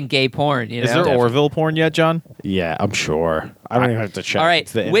porn yet? watching gay porn. You know? Is there Orville porn yet, John? Yeah, I'm sure. I don't even have to check. All right,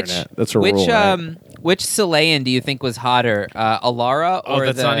 It's the which internet. That's a rule. Right? which Chilean do you think was hotter, Alara Oh, or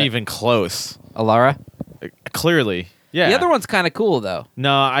that's the not even close. Alara? Clearly. Yeah. The other one's kind of cool though.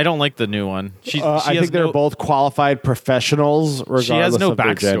 No, I don't like the new one. She I has think they're no, both qualified professionals. Regardless She has no of their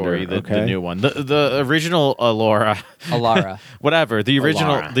backstory. gender, The new one, the original Laura, Alara. whatever. The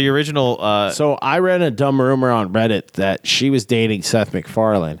original, Alara. the original. So I read a dumb rumor on Reddit that she was dating Seth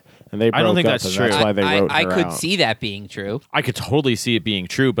MacFarlane, and they broke I don't think up, that's and true. That's why they wrote I her could out. see that being true. I could totally see it being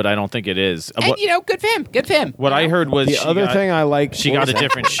true, but I don't think it is. And good for him. Good for him. What I heard was The she other got, thing I like, she got a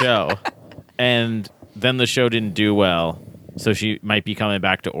different show, and then the show didn't do well, so she might be coming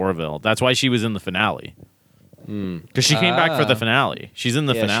back to Orville. That's why she was in the finale. Because she came back for the finale. She's in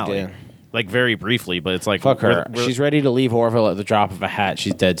the Yeah, she finale, did. like very briefly, but it's like Fuck her. we're- She's ready to leave Orville at the drop of a hat.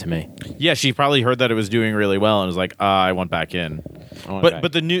 She's dead to me. yeah, she probably heard that it was doing really well and was like, I want back in. Okay.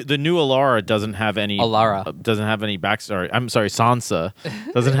 But the new Alara doesn't have any Alara. doesn't have any backstory. I'm sorry, Sansa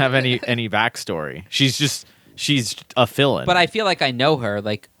doesn't have any backstory. She's a fill-in. But I feel like I know her.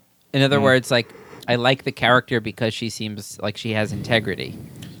 Like, in other words, like I like the character because she seems like she has integrity.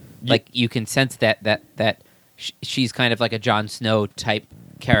 Like you can sense that she's kind of like a Jon Snow type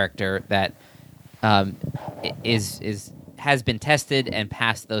character that has been tested and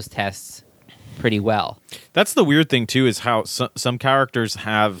passed those tests pretty well. That's the weird thing too, is how some characters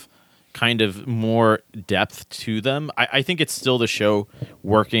have kind of more depth to them. I think it's still the show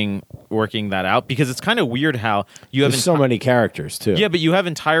working that out, because it's kind of weird how you have There's so many characters too. yeah, but you have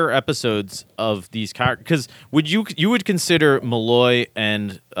entire episodes of these characters. Because you would consider Malloy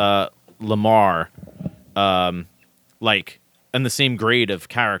and Lamar like in the same grade of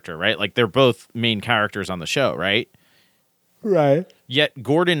character, right? Like they're both main characters on the show, right? Right. Yet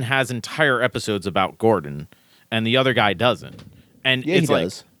Gordon has entire episodes about Gordon, and the other guy doesn't. And Yeah, it's he like,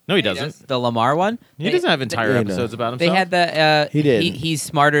 does. no, he doesn't. The Lamar one. He doesn't have entire Yeah, he episodes does. about They himself. had the. He did. He's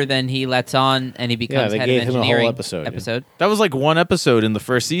smarter than he lets on, and he becomes they head gave of him a whole engineering. episode, yeah. That was like one episode in the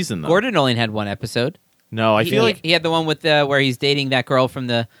first season, though. Gordon only had one episode. No, I feel like he had the one with where he's dating that girl from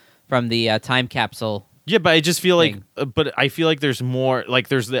the time capsule Yeah, but I just feel like, thing. but I feel like there's more. Like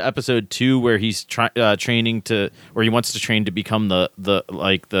there's the episode 2 where he's training where he wants to train to become a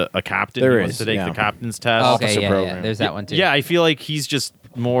captain. There he wants is, to take yeah. the captain's test. Okay, Officer yeah, program. there's that one too. Yeah, I feel like he's just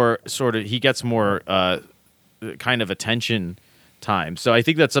more sort of. He gets more kind of attention time. So I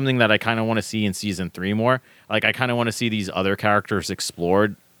think that's something that I kind of want to see in season 3 more. Like I kind of want to see these other characters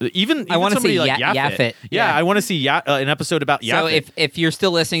explored. Even I want to somebody see like Yaphet. Yeah, I want to see an episode about Yaphet. So if you're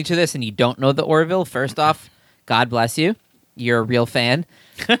still listening to this and you don't know the Orville, first off, God bless you. You're a real fan.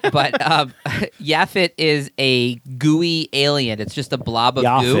 But Yaphet is a gooey alien. It's just a blob of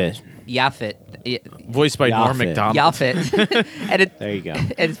Yaphet. goo. Yaphet. voiced by Norm Yaphet. Macdonald. Yaphet. and There you go.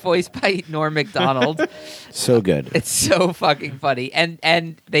 and it's voiced by Norm Macdonald. So good. It's so fucking funny.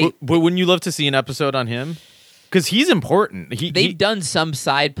 And they But wouldn't you love to see an episode on him? Because he's important. they've done some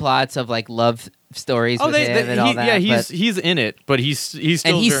side plots of like love stories with him and all that. Yeah, but- he's in it, but he's still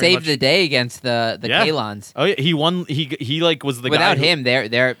and he very saved much, the day against the Yeah. Kalons. Oh yeah, he won. He like was the Without guy. him, they're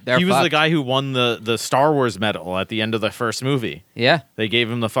He was the fucked. guy who won the Star Wars medal at the end of the first movie. Yeah. They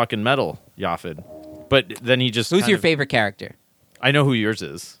gave him the fucking medal, Yaphet. But then he just Who's kind your of- favorite character? I know who yours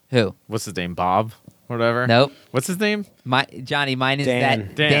is. Who? What's his name? Bob? Whatever. Nope. What's his name? Johnny, mine is Dan.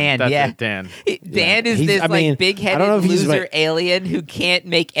 that Dan. That's yeah. it, Dan. Dan is He's- this I mean, big-headed I don't know if he's loser my- alien who can't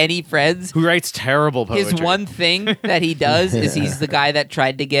make any friends. Who writes terrible poetry? His one thing that he does is he's the guy that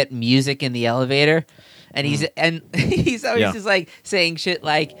tried to get music in the elevator. And he's always Yeah. just like saying shit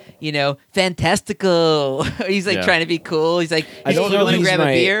like, fantastical. He's like Yeah. trying to be cool. He's like, I don't you know want if to he's grab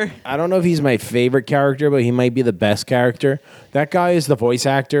my, a beer? I don't know if he's my favorite character, but he might be the best character. That guy is the voice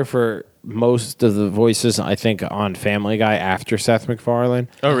actor for most of the voices, I think, on Family Guy after Seth MacFarlane.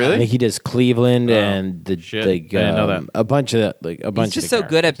 Oh, really? I think he does Cleveland and the shit. like, I didn't know that. a bunch of that, like a bunch. He's just of so the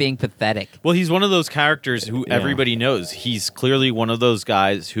good at being pathetic. Well, he's one of those characters who everybody knows. He's clearly one of those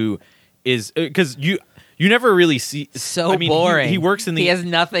guys who is because you never really see. So I mean, boring. He works in the. He has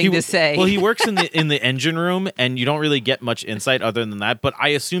nothing to say. Well, he works in the engine room, and you don't really get much insight other than that. But I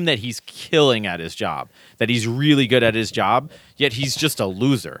assume that he's killing at his job. That he's really good at his job. Yet he's just a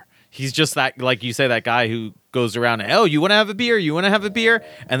loser. He's just that, like you say, that guy who goes around and, oh, you want to have a beer? You want to have a beer?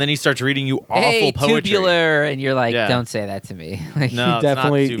 And then he starts reading you awful Hey, poetry. tubular, and you're like, Yeah. don't say that to me. Like, No, He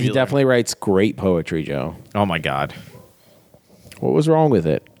definitely, it's not he tubular. definitely writes great poetry, Joe. Oh my god. What was wrong with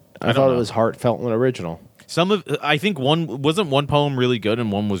it? I don't thought know. it was heartfelt and original. I think one poem really good and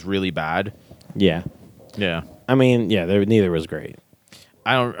one was really bad. Yeah, Yeah. I mean, yeah, neither was great.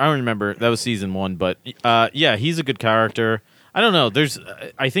 I don't remember. That was season 1, but yeah, he's a good character. I don't know.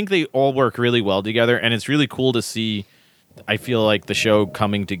 I think they all work really well together, and it's really cool to see. I feel like the show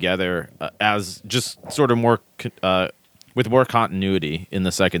coming together as just sort of more with more continuity in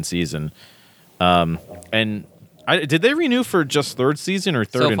the second season. And did they renew for just third season or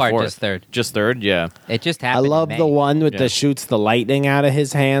third So and far, fourth? just third. Just third, yeah. It just I happened. love in the May. one with Yeah. the shoots the lightning out of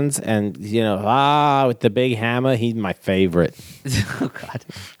his hands, and with the big hammer. He's my favorite. Oh God,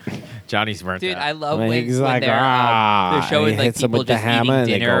 Johnny's burnt dude, that. I love When when, he's when like, they're showing he like hits him people with the just hammer eating and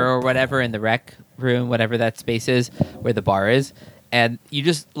they dinner go- or whatever in the rec room, whatever that space is where the bar is, and you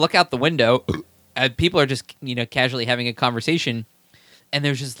just look out the window, and people are just casually having a conversation, and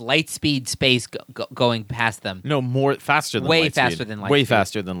there's just light speed space going past them. No, faster than Way light faster speed. than light Way speed.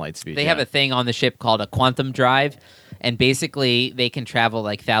 faster than light speed. They yeah. have a thing on the ship called a quantum drive, and basically they can travel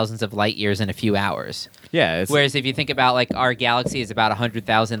like thousands of light years in a few hours. Yeah, it's, Whereas if you think about like our galaxy is about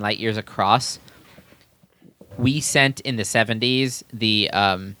 100,000 light years across, we sent in the 70s the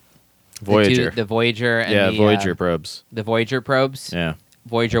Voyager. the Voyager and yeah, the Voyager probes. the Voyager probes, Yeah.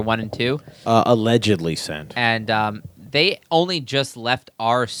 Voyager 1 and 2, Allegedly sent. and they only just left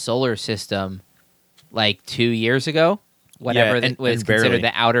our solar system like 2 years ago. Whatever Yeah, and- was and barely. considered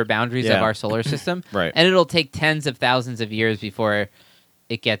the outer boundaries of Yeah. our solar system, Right. And it'll take tens of thousands of years before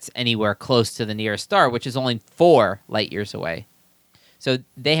it gets anywhere close to the nearest star, which is only 4 light years away. So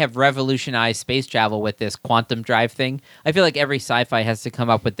they have revolutionized space travel with this quantum drive thing. I feel like every sci-fi has to come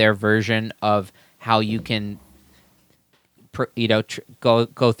up with their version of how you can,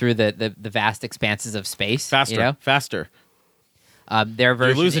 go through the vast expanses of space. Faster. Faster. Their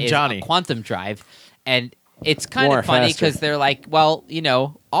version losing is Johnny. a quantum drive, and it's kind More of funny faster. because they're like, well,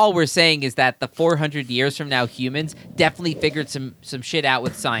 all we're saying is that the 400 years from now, humans definitely figured some shit out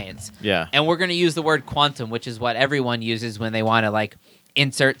with science. Yeah. And we're going to use the word quantum, which is what everyone uses when they want to like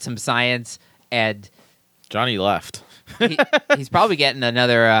insert some science. And Johnny left. he's probably getting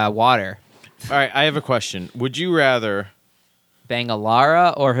another water. All right, I have a question. Would you rather Bang a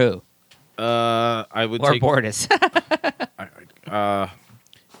Lara or who? I would Or take Bortus.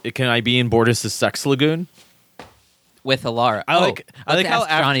 Can I be in Bortus' sex lagoon? with Alara. I like let's how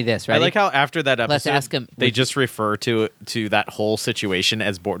ask Johnny this, right? I like how after that episode, Let's ask him- they just refer to that whole situation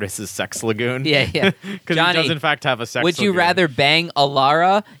as Bortus's sex lagoon. Yeah. Because he does in fact have a sex. Would you lagoon. rather bang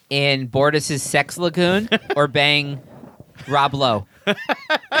Alara in Bortus's sex lagoon or bang Rob Lowe?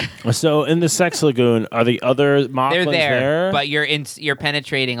 So in the sex lagoon, are the other Mocklins They're there, there? but you're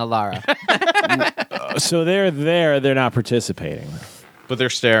penetrating Alara. So they're there. They're not participating. But they're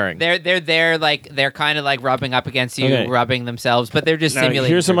staring. they're there, like they're kind of like rubbing up against you, Okay. rubbing themselves, but they're just Now,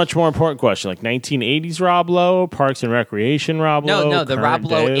 simulating. here's a much more important question: like 1980s Rob Lowe, Parks and Recreation Rob Lowe. no, the Rob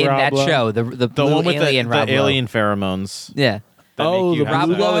current Lowe day in Rob that Lowe? show, the the blue one with alien the Rob Lowe. alien pheromones. Yeah, that Oh, make you the have Rob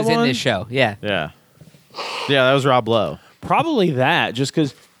blue sex. Lowe guy was in one? this show. Yeah. Yeah, that was Rob Lowe. Probably that, just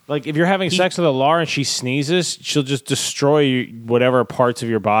because, like, if you're having sex with a Laura and she sneezes, she'll just destroy whatever parts of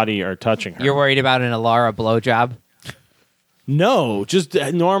your body are touching her. You're worried about an Alara blowjob? No, just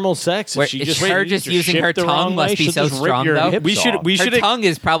normal sex. If Where- she it's just her sneezes just or using shift her the tongue wrong must way, be she'll so just rip strong, your though. hips We should off. we Her should tongue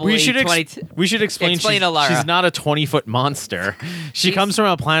is probably 20. we should explain Explain she's, Alara. she's not a 20-foot monster. She comes from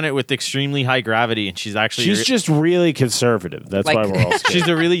a planet with extremely high gravity, and she's actually She's just really conservative. That's Like- why we're all scared. she's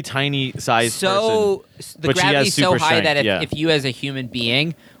a really tiny sized So person. the but she has gravity's so super high that strength, if you as a human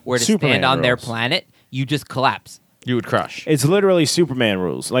being were to Superman stand on their rules. planet, you just collapse. You would crush. It's literally Superman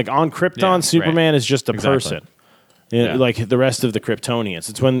rules. Like on Krypton, Yeah, right. Superman is just a Exactly. person. Yeah, Yeah. like the rest of the Kryptonians.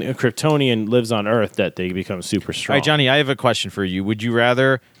 It's when a Kryptonian lives on Earth that they become super All strong. right, Johnny, I have a question for you. Would you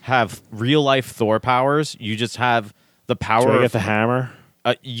rather have real life Thor powers? You just have the power. Do I of- get the hammer?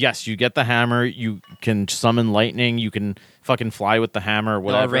 yes, you get the hammer. You can summon lightning. You can fucking fly with the hammer. Nor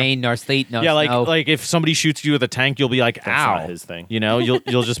Whatever. rain, nor sleet, no Yeah, snow. like if somebody shoots you with a tank, you'll be like, That's "Ow!" not his thing. You know,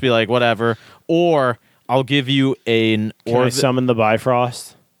 you'll just be like, "Whatever." Or I'll give you an Can I summon the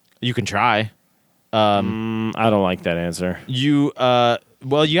Bifrost? You can try. I don't like that answer. You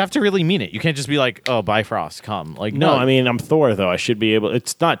well, you have to really mean it. You can't just be like, "Oh, Bifrost, come." Like, No, I mean I'm Thor though. I should be able.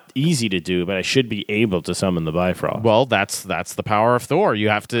 It's not easy to do, but I should be able to summon the Bifrost. well, that's the power of Thor. You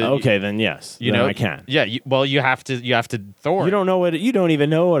have to. okay, then yes, you then know, I can. Yeah. You have to Thor. You don't know what you don't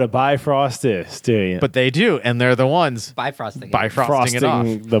even know what a Bifrost is, do you? but they do, and they're the ones Bifrosting. it. bifrosting it off.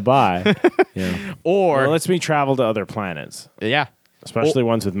 frosting the bi. Yeah. Or Well, lets me travel to other planets, yeah, especially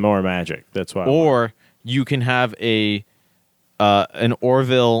ones with more magic. That's why. or you can have an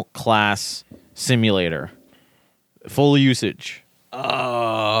Orville class simulator, full usage.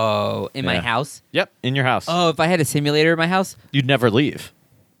 Oh, in my Yeah. house? Yep, in your house. Oh, if I had a simulator in my house, You'd never leave.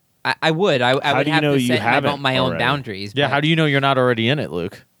 I would. I How would do you have know to you set haven't my own already? boundaries. Yeah, but- how do you know you're not already in it,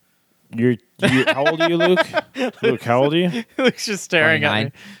 Luke? you're how old are you, Luke? Luke, how old are you? Luke's just staring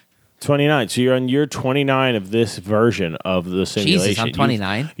 29. 29. So you're on year 29 of this version of the simulation. Jesus, I'm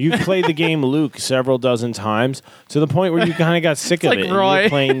 29. You've played the game Luke several dozen times to the point where you kind of got sick of like it. And Roy. you were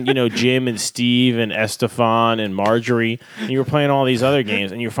playing, Jim and Steve and Estefan and Marjorie, and you were playing all these other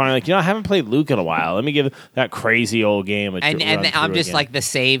games, and you're finally like, I haven't played Luke in a while. Let me give that crazy old game a And run I'm through just again. like the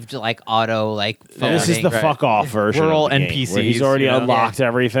saved like auto like phone This is thing. the Right. fuck off version. We're of all the game, where he's NPCs, already you know? unlocked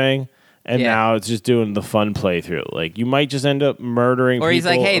everything. And Yeah. now it's just doing the fun playthrough. Like you might just end up murdering. Or he's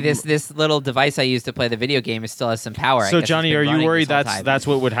like, people. hey, this little device I used to play the video game still has some power. I So guess it's Johnny, been are you running worried this whole that's time. that's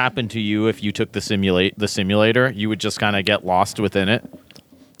what would happen to you if you took the simulator? You would just kind of get lost within it.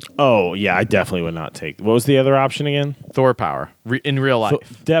 Oh yeah, I definitely would not take. What was the other option again? Thor power in real life.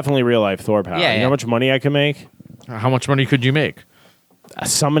 Definitely real life Thor power. Yeah, You know yeah. how much money I could make? How much money could you make?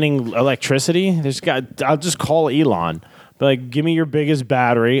 Summoning electricity. I'll just call Elon. Be like, give me your biggest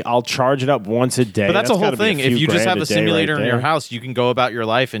battery. I'll charge it up once a day. But that's the whole gotta be a thing. If few you just grand have a day simulator right in your there. house, you can go about your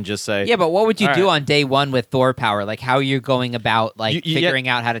life and just say, Yeah, but what would you All do right. on day one with Thor power? Like how you're going about like You- figuring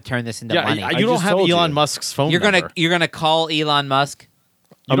out how to turn this into yeah, money? you don't just have told Elon you. Musk's phone you're number. gonna call Elon Musk.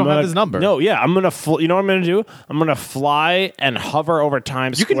 You don't I'm have gonna- his number. No, yeah, I'm gonna. You know what I'm gonna do? I'm gonna fly and hover over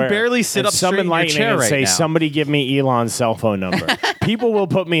Times You can Square. barely sit and up straight summon in your lightning chair and right say, now. "Somebody give me Elon's cell phone number." People will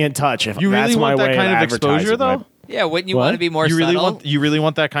put me in touch if You that's really my want that way kind of advertising exposure, my- though? Yeah, wouldn't you What? want to be more You really subtle?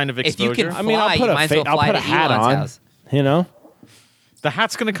 want that kind of if exposure? you can fly, I mean, I'll put you a might as well I'll fly put to a hat Elon's on. house. You know? the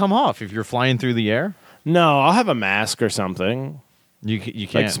hat's going to come off if you're flying through the air. No, I'll have a mask or something, You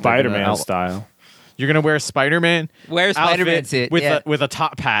can't like Spider-Man They're style. You're going to wear a Spider-Man. Wear Spider-Man outfit suit, with yeah. with a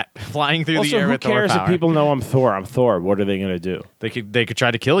top hat, flying through the Also, air who with Thor cares if power. people know I'm Thor? I'm Thor. What are they gonna do They could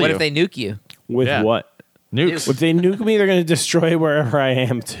try to kill What you. if they nuke you? with Yeah. what? nukes? If they nuke me, they're gonna destroy wherever I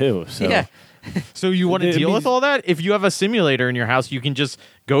am too. So. Yeah. So you want to It deal means- with all that? If you have a simulator in your house, you can just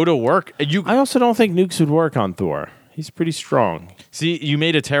go to work. You I also don't think nukes would work on Thor. He's pretty strong. see, you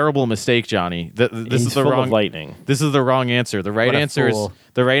made a terrible mistake, Johnny. This He's is the full wrong of lightning. This is the wrong answer. The right What a answer fool.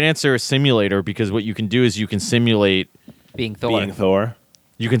 is simulator, because what you can do is you can simulate. Being Thor. Being Thor.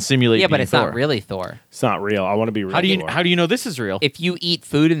 You can simulate. Yeah, but being it's Thor. not really Thor. It's not real. I want to be real. How do you Thor. how do you know this is real? If you eat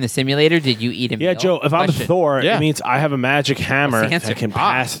food in the simulator, did you eat a meal? Yeah, Joe, if I'm Question. Thor, Yeah. it means I have a magic hammer What's the answer? that can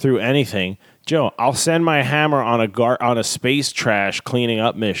pass through anything. Joe, I'll send my hammer on a space trash cleaning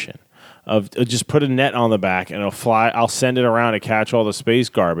up mission. Just put a net on the back and it'll fly. I'll send it around to catch all the space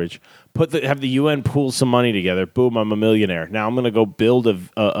garbage. Have the UN pool some money together. Boom, I'm a millionaire. Now I'm going to go build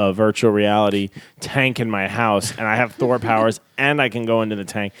a virtual reality tank in my house, and I have Thor powers, and I can go into the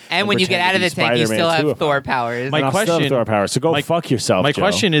tank. And when you get pretend out to of the be tank, you Spider-Man still 2 have if I- Thor powers. My And I'll still have question- Thor powers. So go my- fuck yourself. my Joe.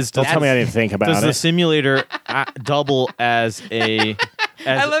 question is, don't tell me I didn't think about does it. the simulator double as a?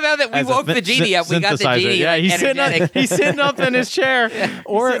 I love how that we as a woke the genie up. We got the synthesizer? genie. Yeah, like, he's sitting energetic. up. He's sitting up in his chair.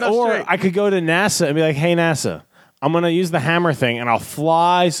 Or Sitting up straight. I could go to NASA and be like, "Hey NASA, I'm going to use the hammer thing and I'll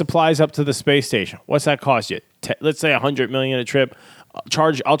fly supplies up to the space station. What's that cost you? Let's say $100 million a trip.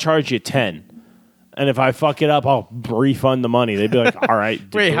 I'll charge you 10. And if I fuck it up, I'll refund the money." They'd be like, "All right."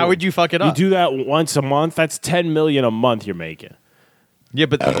 Wait, how would you fuck it up? You do that once a month. That's $10 million a month you're making. Yeah,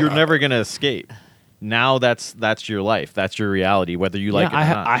 but you're never gonna escape. Now that's your life. That's your reality, whether you like it or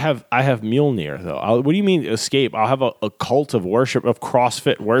not. I have Mjolnir though. What do you mean escape? I'll have a cult of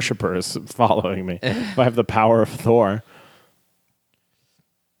CrossFit worshipers following me if I have the power of Thor.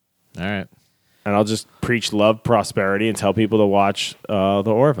 All right. And I'll just preach love, prosperity, and tell people to watch the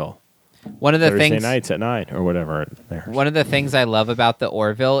Orville One of the Thursday things nights at 9 or whatever. There. One of the things I love about the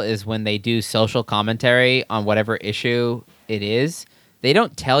Orville is when they do social commentary on whatever issue it is, they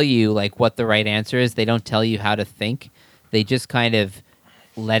don't tell you like what the right answer is. They don't tell you how to think. They just kind of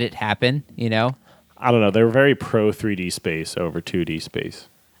let it happen, you know? I don't know. They're very pro 3D space over 2D space.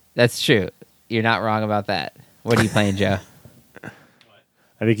 That's true. You're not wrong about that. What are you playing, Joe?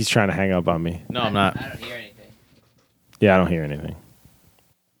 I think he's trying to hang up on me. No, I'm not. I don't hear anything. Yeah, I don't hear anything.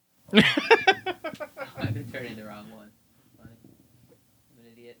 I've been turning the wrong one. I'm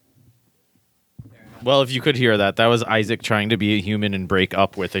an idiot. Well, if you could hear that, that was Isaac trying to be a human and break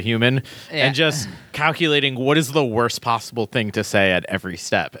up with a human Yeah. and just calculating what is the worst possible thing to say at every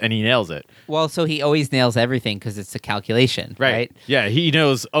step. And he nails it. Well, so he always nails everything because it's a calculation, right? Yeah, he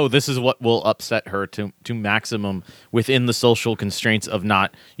knows, oh, this is what will upset her to maximum within the social constraints of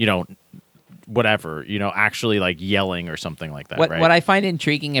not, whatever, actually like yelling or something like that, right? What I find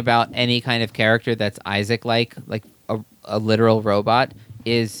intriguing about any kind of character that's Isaac-like a literal robot,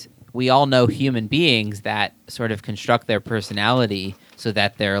 is we all know human beings that sort of construct their personality so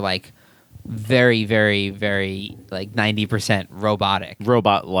that they're like very, very, very like 90% robotic.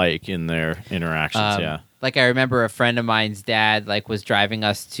 Robot-like in their interactions, yeah. Like I remember a friend of mine's dad like was driving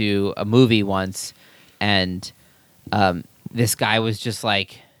us to a movie once, and this guy was just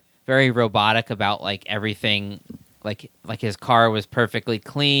like very robotic about like everything. Like his car was perfectly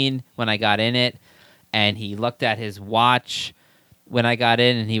clean when I got in it, and he looked at his watch when I got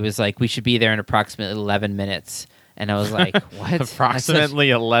in, and he was like, "We should be there in approximately 11 minutes." And I was like, "What?" Approximately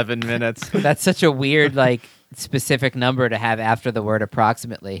 11 minutes. That's such a weird like specific number to have after the word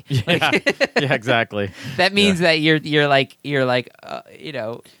approximately. Yeah, yeah, exactly. That means that you're like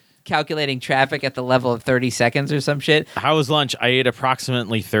calculating traffic at the level of 30 seconds or some shit. How was lunch? I ate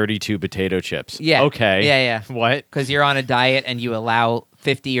approximately 32 potato chips. Yeah. Okay. Yeah. What? Because you're on a diet and you allow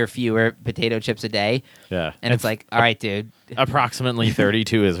 50 or fewer potato chips a day. Yeah. And it's like, all right, dude. Approximately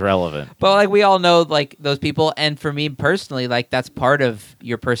 32 is relevant. But like we all know like those people, and for me personally, like that's part of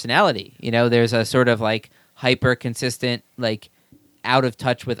your personality. There's a sort of like hyper consistent, like out of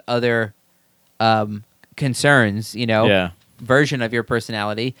touch with other concerns, Yeah. version of your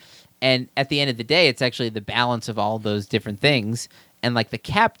personality. And at the end of the day, it's actually the balance of all those different things. And like the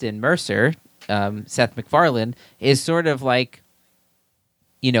Captain Mercer, Seth MacFarlane, is sort of like,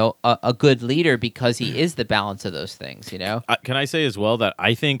 a good leader because he is the balance of those things, Can I say as well that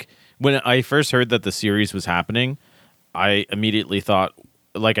I think when I first heard that the series was happening, I immediately thought,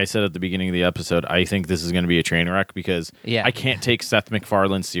 like I said at the beginning of the episode, I think this is going to be a train wreck because Yeah. I can't take Seth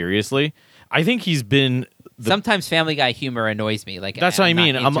MacFarlane seriously. I think he's been... Sometimes Family Guy humor annoys me. Like That's what I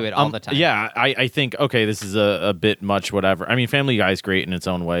mean. Not into it all the time. Yeah, I think, okay, this is a bit much, whatever. I mean, Family Guy is great in its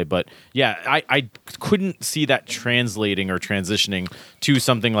own way, but yeah, I couldn't see that translating or transitioning to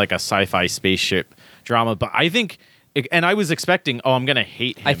something like a sci-fi spaceship drama. But I think, and I was expecting, I'm going to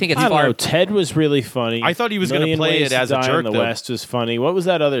hate him. I think it's I don't far. know. Ted was really funny. I thought he was gonna Million play Ways it as to a Die jerk, in the though. West was funny. What was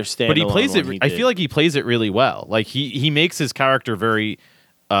that other standalone But he plays it. one I did? feel like he plays it really well. Like he makes his character very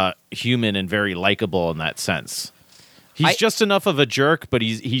human and very likable in that sense. He's just enough of a jerk, but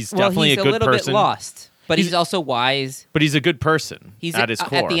he's definitely he's a good little person. bit lost, but he's He's- also wise. But he's a good person. He's at his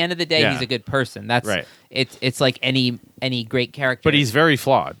core. At the end of the day, Yeah. he's a good person. That's Right. It's like any great character. But he's very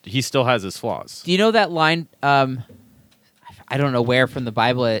flawed. He still has his flaws. Do you know that line? I I don't know where from the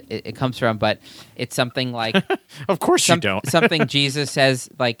Bible it comes from, but it's something like Of course you don't. something Jesus says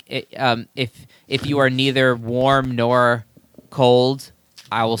like if you are neither warm nor cold,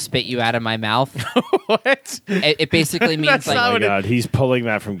 I will spit you out of my mouth. What? It basically means That's like not Oh my what it- God, he's pulling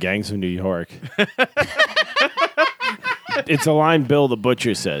that from Gangs of New York. It's a line Bill the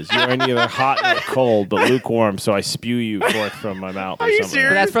Butcher says. You are neither hot nor cold, but lukewarm, so I spew you forth from my mouth. Or you something. serious?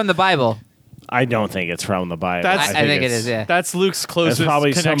 but that's from the Bible. I don't think it's from the Bible. That's- I think it it's- is. Yeah. That's Luke's That's closest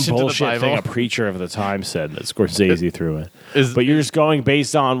probably some connection to the bullshit thing a Bible. preacher of the time said that Scorsese threw in. Is- But you're just going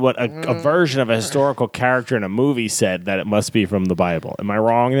based on what a version of a historical character in a movie said that it must be from the Bible. Am I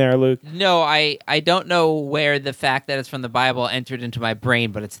wrong there, Luke? No, I don't know where the fact that it's from the Bible entered into my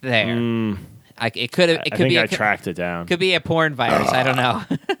brain, but it's there. It could I be think I a, tracked it down. could be a porn virus. I don't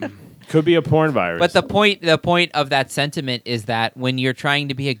know. Could be a porn virus. But the point of that sentiment is that when you're trying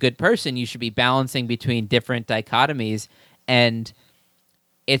to be a good person, you should be balancing between different dichotomies, and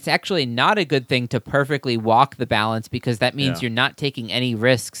it's actually not a good thing to perfectly walk the balance because that means Yeah. you're not taking any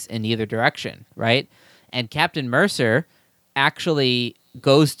risks in either direction, right? And Captain Mercer actually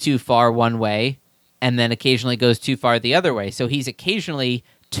goes too far one way and then occasionally goes too far the other way. So he's occasionally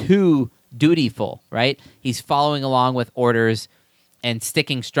too dutiful, right? He's following along with orders and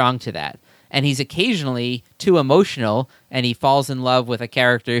sticking strong to that. And he's occasionally too emotional and he falls in love with a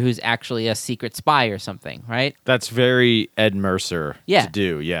character who's actually a secret spy or something, right? That's very Ed Mercer Yeah. to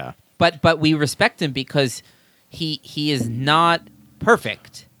do, yeah. But we respect him because he is not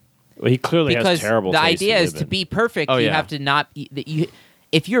perfect. Well, he clearly Because has terrible the taste idea in is to women. be perfect, Oh, you yeah. have to not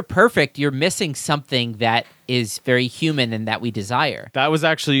if you're perfect, you're missing something that is very human and that we desire. That was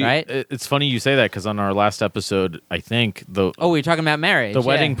actually, Right? it's funny you say that because on our last episode, I think, the Oh, we were talking about marriage. the yeah.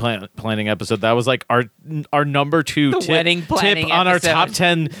 wedding planning episode, that was like our number two The tip, wedding planning tip on our episode. top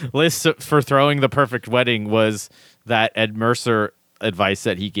 10 list for throwing the perfect wedding was that Ed Mercer advice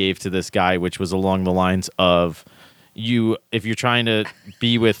that he gave to this guy, which was along the lines of if you're trying to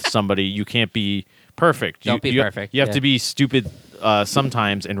be with somebody, you can't be perfect. Don't be you, perfect, You have yeah. to be stupid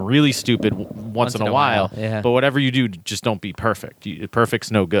sometimes and really stupid once in a while. yeah. But whatever you do, just don't be perfect. Perfect's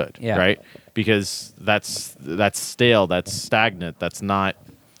no good, Yeah. right? Because that's stale, that's stagnant, that's not.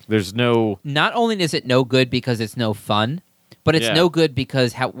 There's no. Not only is it no good because it's no fun, but it's Yeah. no good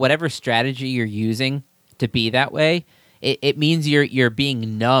because whatever strategy you're using to be that way, it means you're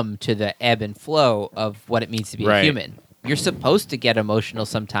being numb to the ebb and flow of what it means to be a Right. human. You're supposed to get emotional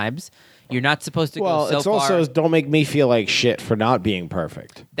sometimes. You're not supposed to Well, go so it's far. also don't make me feel like shit for not being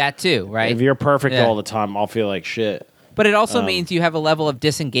perfect. that too, right? If you're perfect Yeah. all the time, I'll feel like shit. But it also means you have a level of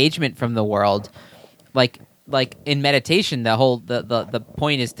disengagement from the world. Like in meditation, the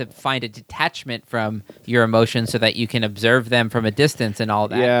point is to find a detachment from your emotions so that you can observe them from a distance and all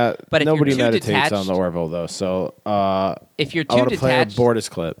that. Yeah, but if nobody you're too meditates detached, on the Orville though. So if you're I too want to play a detached, Bortus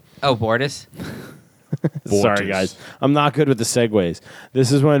clip. oh, Bortus. Sorry, guys. I'm not good with the segues.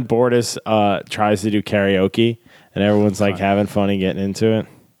 This is when Bortus tries to do karaoke, and everyone's like having fun and getting into it.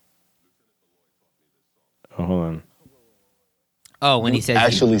 Oh, hold on. Oh, when he says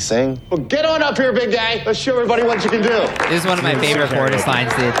Actually sing? Well, get on up here, big guy. Let's show everybody what you can do. this is one of my favorite Bortus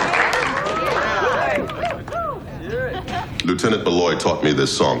lines, dude. Lieutenant Malloy taught me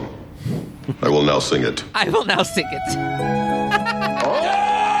this song. I will now sing it. I will now sing it.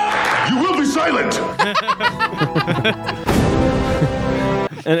 You will be silent!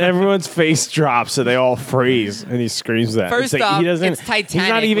 And everyone's face drops, so they all freeze, and he screams that. First It's like, off, he doesn't. it's Titanic, He's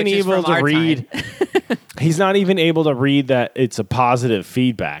not even which is able from to our read. He's not even able to read that it's a positive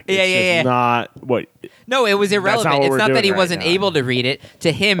feedback. Yeah, it's yeah, just yeah. Not what. No, it was irrelevant. what It's we're not that doing he right wasn't now. able to read it.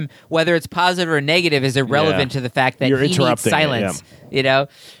 To him, whether it's positive or negative is irrelevant Yeah. to the fact that You're he needs interrupting it, silence. You know,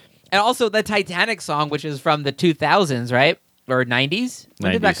 and also the Titanic song, which is from the 2000s, right, or 90s.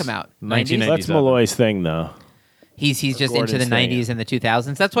 When did that 90s. come out? 1990s. That's Malloy's thing, though. He's just into Gordon's the thing. 90s and the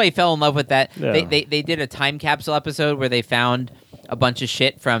 2000s. That's why he fell in love with that. Yeah. They did a time capsule episode where they found a bunch of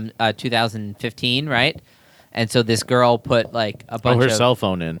shit from 2015, right? And so this girl put like a bunch her of cell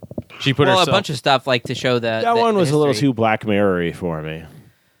phone in. She put well, herself. a bunch of stuff like to show the That one was a little history. too Black Mirror-y for me.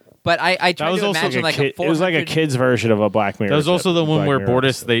 But I tried was to also imagine like a it was like a 400 kid's version of a Black Mirror. That was also the one Black where Mirror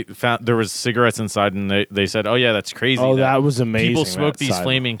Bortus, they found there was cigarettes inside, and they said, "Oh yeah, that's crazy." Oh, that was amazing, People that smoked these side.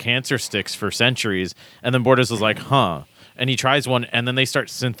 flaming cancer sticks for centuries, and then Bortus was like, "Huh." And he tries one, and then they start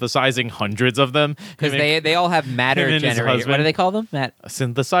synthesizing hundreds of them because they all have matter him and his generators. What husband. do they call them?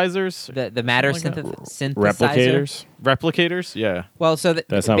 synthesizers, The matter Something like synthesizer. Replicators. replicators. Yeah, Well, so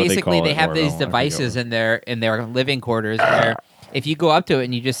That's not what they basically call they it, have Orville. these I forget devices what. in their living quarters where if you go up to it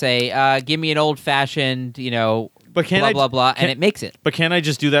and you just say, "Give me an old fashioned, But can blah I blah blah, can- and it makes it. But can I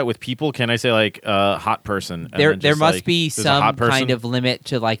just do that with people? Can I say like hot person? and There then just, must like, be there's a some hot person? kind of limit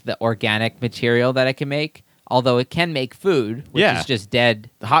to like the organic material that it can make. Although it can make food, which Yeah. is just dead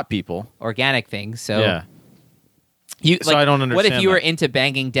hot people. organic things. So Yeah. So I don't What if understand you were that. into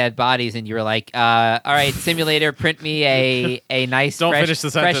banging dead bodies and you were like, all right, simulator, print me a nice Don't fresh, finish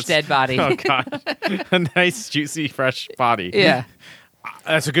the fresh sentence. dead body. Oh god, a nice juicy fresh body. Yeah.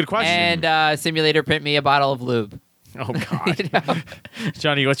 That's a good question. And simulator, print me a bottle of lube. oh god, You know?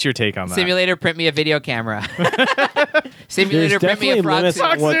 Johnny, what's your take on that? Simulator, print me a video camera. Simulator, print me a definitely frog limits suit.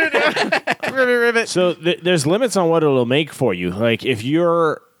 on what- ribbit. So there's limits on what it'll make for you. Like if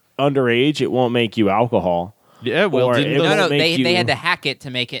you're underage, it won't make you alcohol. Yeah, well, Or didn't it those- won't No, make they you- had to hack it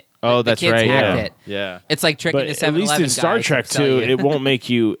to make it. Oh, the that's kids right. hacked Yeah, it. yeah. It's like tricking But the at 7-Eleven least in guys Star to Trek sell too, you. it won't make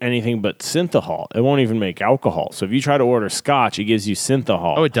you anything but synthahol. It won't even make alcohol. So if you try to order scotch, it gives you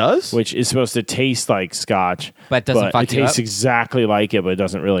synthahol. Oh, it does. Which is supposed to taste like scotch, But doesn't fuck it you tastes up? exactly like it, but it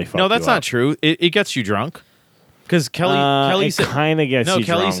doesn't really fuck No, that's you not up. true. It gets you drunk. Because Kelly It said kind of gets No, you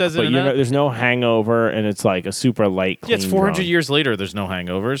Kelly drunk, says it but in you're that. not- there's no hangover, and it's like a super light. Yeah, it's clean 400 drunk. years later. There's no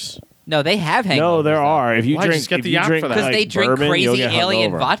hangovers. No, they have hangovers. No, there though. are. If you Why? drink, Just get if the you app drink for that. Because like they drink bourbon, you'll crazy get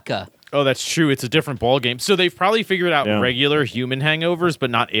alien hungover. vodka. Oh, that's true. It's a different ball game. So they've probably figured out Yeah. regular human hangovers, but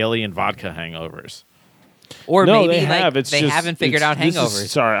not alien vodka hangovers. Or No, maybe they have. like It's they just, haven't figured out this is- hangovers.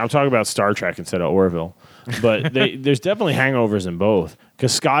 sorry, I'm talking about Star Trek instead of Orville. But there's definitely hangovers in both.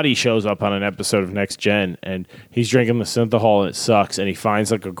 Because Scotty shows up on an episode of Next Gen, and he's drinking the synthahol, and it sucks. And he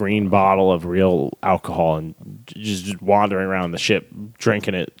finds like a green bottle of real alcohol, and just wandering around the ship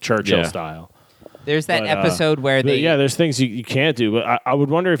drinking it Churchill Yeah. style. There's that But, episode where But they yeah, there's things you can't do. But I would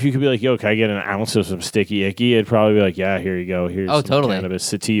wonder if you could be like, yo, can I get an ounce of some sticky icky? It'd probably be like, yeah, here you go. Here's Oh, some totally. cannabis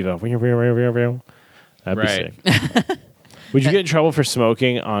sativa. That'd be Right. sick. Would you get in trouble for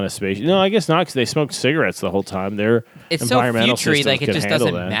smoking on a spaceship? No, I guess not, because they smoked cigarettes the whole time. Their it's so environmental futury, systems like it could just handle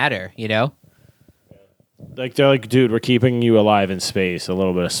doesn't that. matter, you know? Like they're like, dude, we're keeping you alive in space. A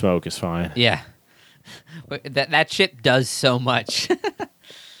little bit of smoke is fine. Yeah. But that ship does so much.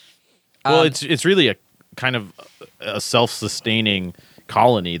 Well, it's really a kind of a self-sustaining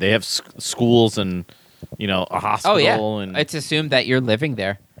colony. They have schools and a hospital. Oh yeah, and it's assumed that you're living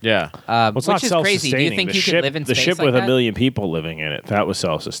there, yeah. Well, it's which not is crazy. Do you self-sustaining. think the you ship, could live in the space ship like with that? a million people living in it? That was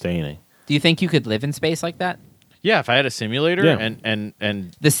self-sustaining. Do you think you could live in space like that? Yeah, if I had a simulator Yeah.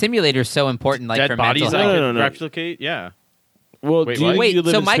 and The simulator's so important, like dead for bodies mental I health. could No. replicate, yeah. Well, Wait, do you what? think Wait, you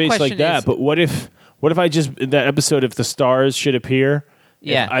live so in my space like question that? is- But what if I just in that episode, if the stars should appear,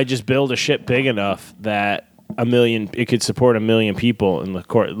 Yeah. if I just build a ship big enough that it could support 1 million people in the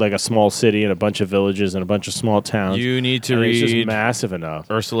like a small city and a bunch of villages and a bunch of small towns. You need to and it's just read massive enough.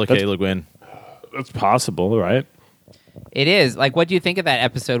 Ursula K. That's- Le Guin. That's possible, right? It is. Like, what do you think of that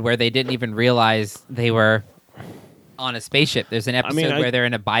episode where they didn't even realize they were on a spaceship? There's an episode where they're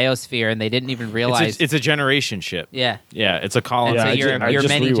in a biosphere and they didn't even realize. It's a generation ship. yeah. Yeah, it's a colony. And so I you're, ju- I you're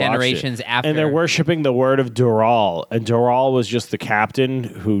just many rewatched generations it. after. And they're worshiping the word of Dural, and Dural was just the captain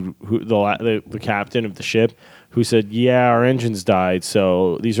the captain of the ship who said, "Yeah, our engines died,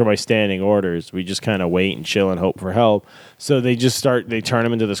 so these are my standing orders. We just kind of wait and chill and hope for help." So they turn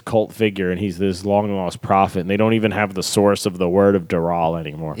him into this cult figure, and he's this long lost prophet. And they don't even have the source of the word of Dural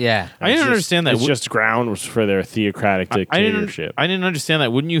anymore. Yeah. I didn't understand that. It's just grounds for their theocratic dictatorship. I didn't understand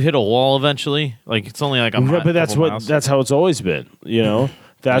that. Wouldn't you hit a wall eventually? Like it's only like a Yeah, but that's couple miles. that's how it's always been. You know,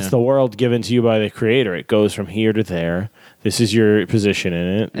 that's Yeah. the world given to you by the Creator. It goes from here to there. This is your position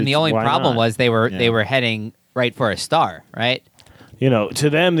in it. And the only Why problem not? was they were heading right for a star, right? to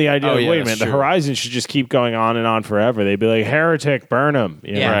them, the idea Oh, of, yeah, wait a that's minute, the true. horizon should just keep going on and on forever. They'd be like, heretic, burn him.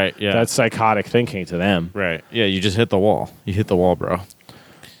 Yeah. Right, yeah. That's psychotic thinking to them. right. Yeah, you just hit the wall. You hit the wall, bro.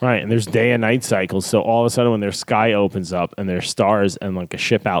 Right. And there's day and night cycles. So all of a sudden, when their sky opens up and there's stars and like a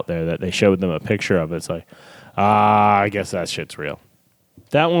ship out there that they showed them a picture of, it's like, I guess that shit's real.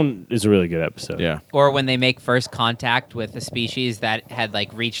 That one is a really good episode. Yeah. Or when they make first contact with a species that had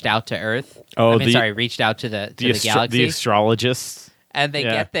like reached out to Earth. Oh, reached out to the The galaxy. astrologists. And they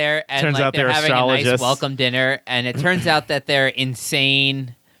Yeah. get there and Turns like out they're they're having a nice astrologists. welcome dinner, and it turns out that they're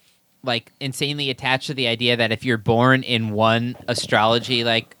insanely attached to the idea that if you're born in one astrology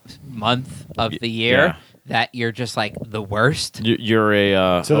month of the year, Yeah. that you're just like the worst. You're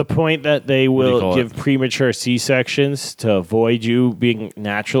a To the point that they do you will call give premature C-sections to avoid you being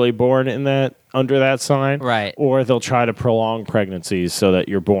naturally born under that sign. Right. Or they'll try to prolong pregnancies so that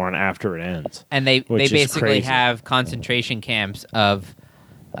you're born after it ends. And they Which is basically crazy. have concentration camps of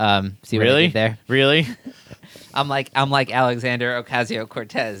See what I Really? did there? Really? I'm like Alexander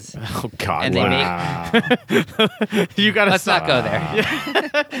Ocasio-Cortez. Oh God! And they You gotta Let's stop. not go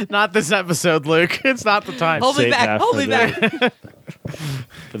there. Not this episode, Luke. It's not the time. Hold me Save back. that Hold for me the- back.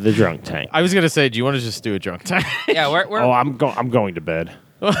 For the drunk tank. I was gonna say, do you want to just do a drunk time? Yeah, we're Oh, I'm going to bed.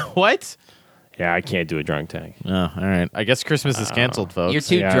 What? Yeah, I can't do a drunk tank. Oh, all right. I guess Christmas is canceled, folks. you're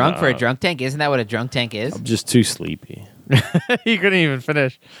too Yeah, drunk for a no. drunk tank. Isn't that what a drunk tank is? I'm just too sleepy. You couldn't even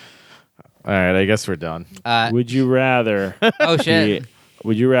finish. All right, I guess we're done. Would you rather? Oh shit.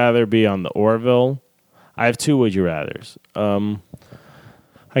 Would you rather be on the Orville? I have two would you rathers.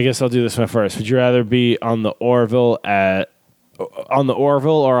 I guess I'll do this one first. Would you rather be on the Orville or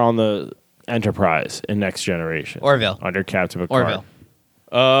on the Enterprise in Next Generation? Orville. Under Captain Picard.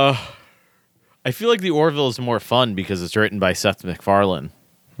 Orville. I feel like the Orville is more fun because it's written by Seth MacFarlane.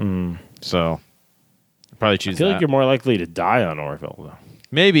 So, I'd probably choose I feel that. like you're more likely to die on Orville, though.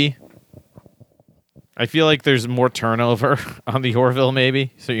 Maybe. I feel like there's more turnover on the Orville,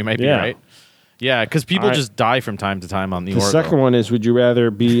 maybe. So you might be Yeah. right. Yeah, because people All right. just die from time to time on the The Orville. second one is: would you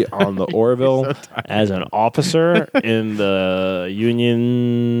rather be on the Orville as an officer in the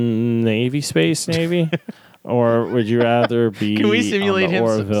Union Navy, Space Navy, or would you rather be Can we simulate on the him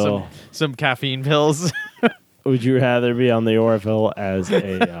Orville? some caffeine pills? Would you rather be on the Orville as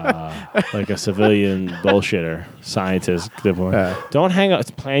a like a civilian bullshitter scientist? Don't hang up.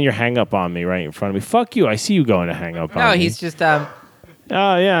 Plan your hang up on me right in front of me. Fuck you! I see you going to hang up on No, me. he's just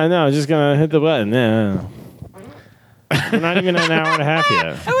Oh yeah, no, just gonna hit the button. Yeah. We're not even an hour and a half yet.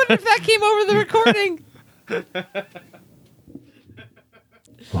 I wonder if that came over the recording.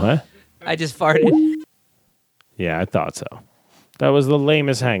 What? I just farted. Yeah, I thought so. That was the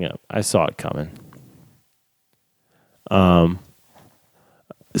lamest hang up. I saw it coming.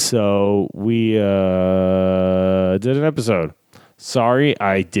 So we did an episode. Sorry,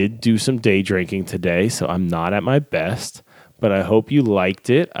 I did do some day drinking today, so I'm not at my best. But I hope you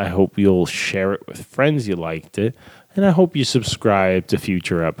liked it. I hope you'll share it with friends you liked it. And I hope you subscribe to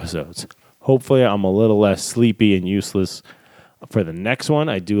future episodes. Hopefully, I'm a little less sleepy and useless for the next one.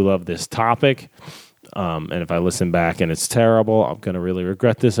 I do love this topic. And if I listen back and it's terrible, I'm going to really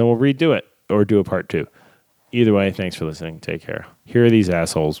regret this and we'll redo it or do a part 2. Either way, thanks for listening. Take care. Here are these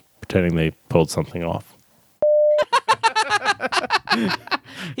assholes pretending they pulled something off.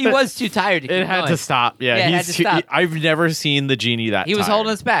 He was too tired to keep It had going. to stop. Yeah, Yeah, it had to stop. I've never seen the genie that He was tired.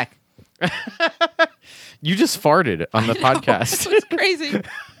 holding us back. You just farted on the podcast. It's crazy.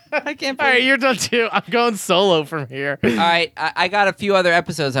 I can't All right, believe you're done too. I'm going solo from here. All right, I got a few other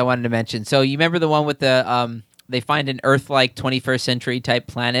episodes I wanted to mention. So you remember the one with the they find an Earth-like 21st century type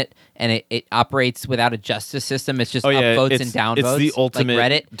planet, and it operates without a justice system. It's just upvotes and downvotes. It's the ultimate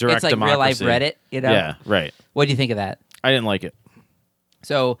like Reddit. direct it's like real life democracy. Reddit. You know? Yeah, right. What do you think of that? I didn't like it.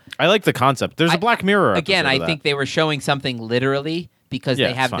 So I like the concept. There's a Black Mirror again. episode I of that. think they were showing something literally because Yeah,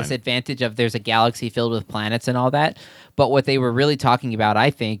 they have it's this fine. advantage of there's a galaxy filled with planets and all that. But what they were really talking about, I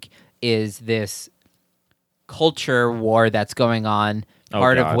think, is this culture war that's going on.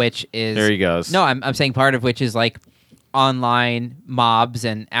 Part of God. which is There he goes. No, I'm saying part of which is like online mobs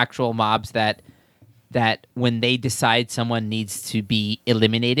and actual mobs that when they decide someone needs to be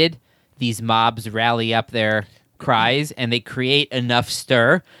eliminated, these mobs rally up their cries and they create enough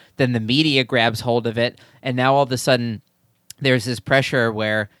stir, then the media grabs hold of it, and now all of a sudden there's this pressure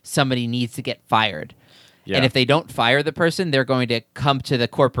where somebody needs to get fired. Yeah. And if they don't fire the person, they're going to come to the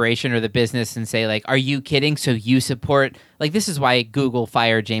corporation or the business and say, like, are you kidding? So you support... Like, this is why Google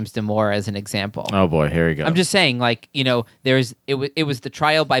fired James Damore as an example. Oh boy, here we go. I'm just saying, like, you know, it was the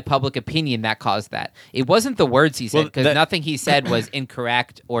trial by public opinion that caused that. It wasn't the words he said, Well, because that- nothing he said was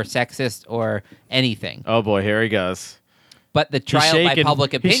incorrect or sexist or anything. Oh boy, here he goes. But the trial by shaking.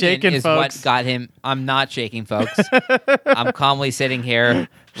 public He's opinion shaking, is folks. what got him... I'm not shaking, folks. I'm calmly sitting here,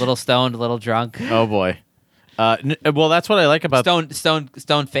 a little stoned, a little drunk. Oh boy. Well, that's what I like about.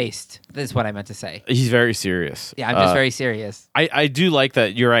 Stone faced. This is what I meant to say. He's very serious. Yeah, I'm just very serious. I do like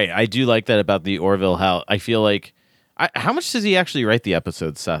that. You're right. I do like that about the Orville. How I feel like. How much does he actually write the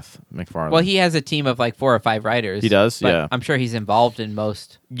episodes, Seth MacFarlane? Well, he has a team of like 4 or 5 writers. He does? but Yeah. I'm sure he's involved in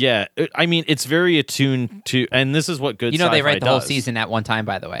most. Yeah, I mean, it's very attuned to, and this is what good. You know, they sci-fi write the whole does. season at one time,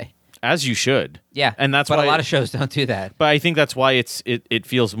 by the way. as you should. Yeah, and that's but why a lot of shows don't do that. But I think that's why it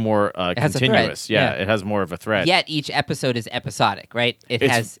feels more has a thread. continuous. Yeah, Yeah. it has more of a thread. Yet each episode is episodic, right? It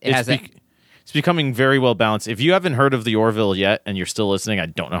It's becoming very well balanced. If you haven't heard of the Orville yet and you're still listening, I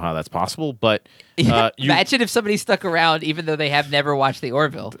don't know how that's possible, but you Imagine if somebody stuck around even though they have never watched the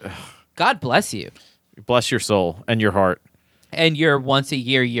Orville. God bless you. bless your soul and your heart. And your once a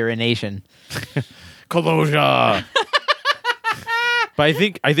year urination. Kaloja.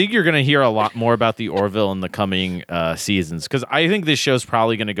 But I think you're going to hear a lot more about the Orville in the coming seasons, because I think this show's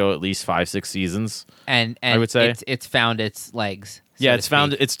probably going to go at least 5-6 seasons. And I would say it's found its legs. Yeah, so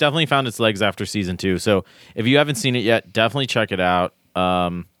to speak. it's definitely found its legs after season 2. So if you haven't seen it yet, definitely check it out.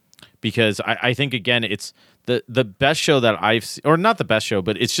 Because I think, again, it's the best show that I've seen, or not the best show,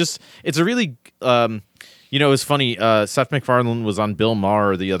 but it's a really, it was funny. Seth MacFarlane was on Bill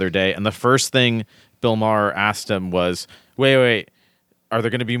Maher the other day, and the first thing Bill Maher asked him was, wait, are there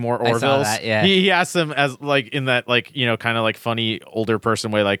going to be more Orvilles? I saw that, yeah. He asked him as like in that kind of like funny older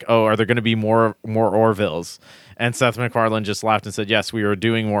person way, like, oh, are there going to be more Orvilles? And Seth MacFarlane just laughed and said, yes, we are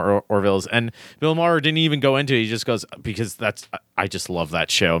doing more Orvilles. And Bill Maher didn't even go into it. He just goes, because I just love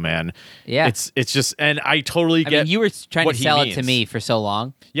that show, man. Yeah. It's just, and I totally get. I mean, you were trying what to he sell it means. to me for so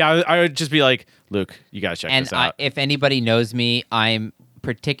long. Yeah, I would just be like, Luke, you got to check this out. If anybody knows me, I'm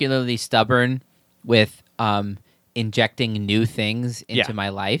particularly stubborn with injecting new things into my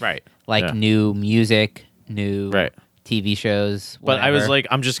life. Right. Like new music, new TV shows. But I was whatever. like,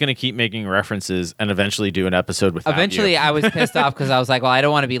 I'm just going to keep making references and eventually do an episode without Eventually, you. I was pissed off because I was like, well, I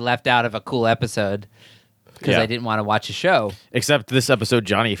don't want to be left out of a cool episode because I didn't want to watch a show. Except this episode,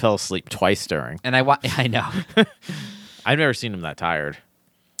 Johnny fell asleep twice during. And I know. I've never seen him that tired.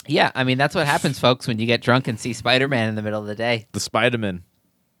 Yeah, I mean, that's what happens, folks, when you get drunk and see Spider-Man in the middle of the day. The Spider-Man.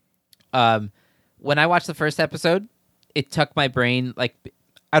 When I watched the first episode, it took my brain, like,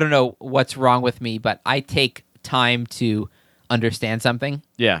 I don't know what's wrong with me, but I take time to understand something.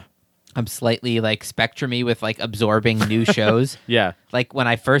 Yeah. I'm slightly, like, spectrumy with, like, absorbing new shows. Yeah. Like, when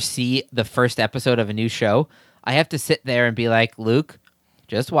I first see the first episode of a new show, I have to sit there and be like, Luke,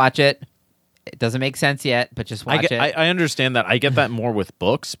 just watch it. It doesn't make sense yet, but just watch it. I understand that. I get that more with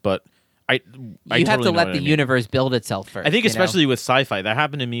books, but I you totally have to know let what the I mean. universe build itself first. I think you know? especially with sci-fi, that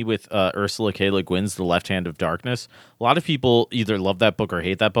happened to me with Ursula K. Le Guin's The Left Hand of Darkness. A lot of people either love that book or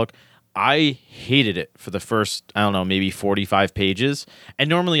hate that book. I hated it for the first, I don't know, maybe 45 pages. And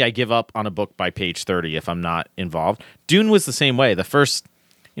normally I give up on a book by page 30 if I'm not involved. Dune was the same way. The first,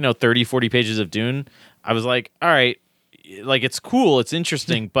 30, 40 pages of Dune, I was like, all right, like it's cool, it's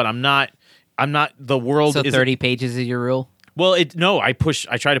interesting, but I'm not the world. So is 30 pages is your rule? Well, I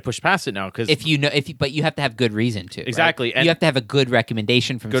try to push past it now because But you have to have good reason to. Exactly. Right? And you have to have a good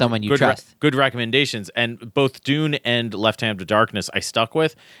recommendation from someone you trust. Good recommendations. And both Dune and Left Hand of Darkness I stuck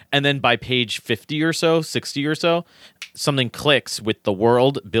with. And then by page 50 or so, 60 or so, something clicks with the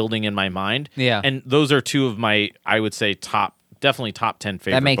world building in my mind. Yeah. And those are two of my, I would say, definitely top 10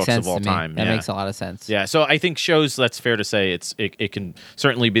 favorite That makes books sense of all to me. time. That Yeah. makes a lot of sense. Yeah, so I think shows, that's fair to say, it can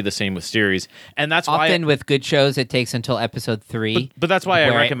certainly be the same with series. And that's why Often with good shows, it takes until episode 3. But that's why I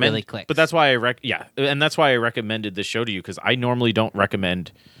where it recommend. really clicks. But that's why and that's why I recommended this show to you, because I normally don't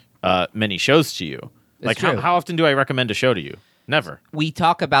recommend many shows to you. Like true. how often do I recommend a show to you? Never. We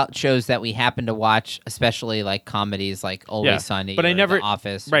talk about shows that we happen to watch, especially like comedies like Always Sunny but I or never, The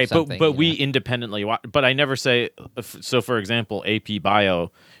Office. Or right? something, But you we know? independently watch. But I never say. So for example, AP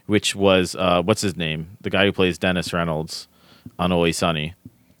Bio, which was what's his name, the guy who plays Dennis Reynolds on Always Sunny,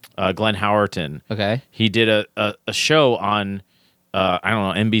 Glenn Howerton. Okay. He did a show on I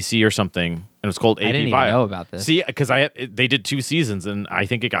don't know, NBC or something, and it was called AP I didn't even Bio. know about this. See, because they did 2 seasons, and I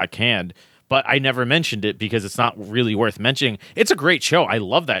think it got canned. But I never mentioned it because it's not really worth mentioning. It's a great show. I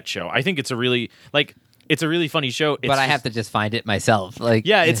love that show. I think it's a really funny show. But I have to just find it myself. Like,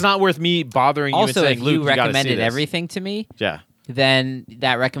 Yeah, it's not worth me bothering you and Also, saying, if Luke, you gotta see recommended this. everything to me, Yeah. then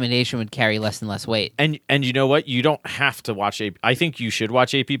that recommendation would carry less and less weight. And you know what? You don't have to watch AP. I think you should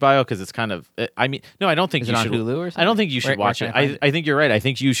watch AP Bio because it's kind of. I mean, no, I don't think Is you it on should. Hulu or I don't something? think you should Where watch can it. I find it? I think you're right. I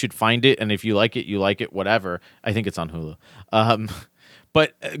think you should find it, and if you like it, you like it. Whatever. I think it's on Hulu.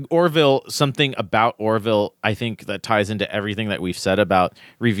 But Orville, something about Orville, I think that ties into everything that we've said about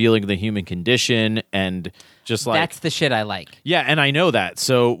revealing the human condition and just like That's the shit I like. yeah, and I know that.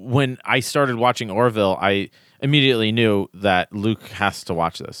 So when I started watching Orville, I immediately knew that Luke has to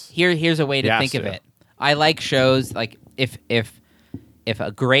watch this. Here's a way to He has think of to. it. I like shows like if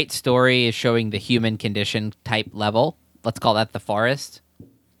a great story is showing the human condition type level, let's call that The Forest.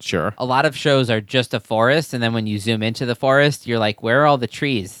 Sure. A lot of shows are just a forest, and then when you zoom into the forest, you're like, where are all the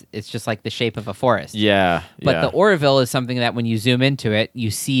trees? It's just like the shape of a forest. Yeah. But yeah. the Orville is something that when you zoom into it, you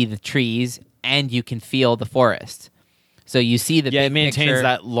see the trees and you can feel the forest. So you see the yeah, big it maintains picture.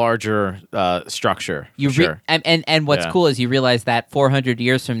 that larger structure. Sure. And what's Yeah. cool is you realize that 400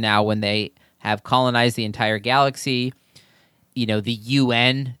 years from now, when they have colonized the entire galaxy, the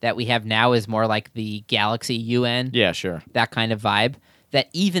UN that we have now is more like the galaxy UN, Yeah, sure. that kind of vibe. That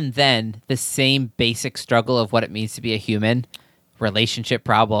even then, the same basic struggle of what it means to be a human relationship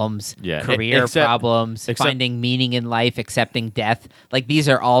problems, Yeah, career except- problems, except- finding meaning in life, accepting death. Like these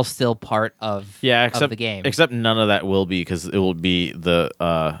are all still part of except of the game. Except none of that will be, because it will be the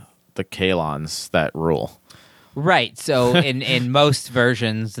Kalons that rule. Right. So in most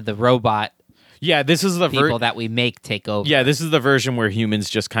versions, the robot Yeah, this is the people that we make take over. Yeah, this is the version where humans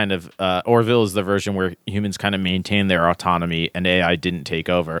just kind of Orville is the version where humans kind of maintain their autonomy and AI didn't take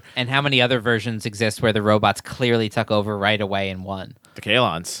over. And how many other versions exist where the robots clearly took over right away and won? The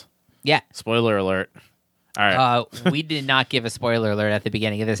Kalons. Yeah. Spoiler alert. All right. We did not give a spoiler alert at the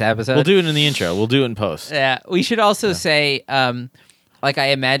beginning of this episode. We'll do it in the intro. We'll do it in post. Yeah. We should also say, like I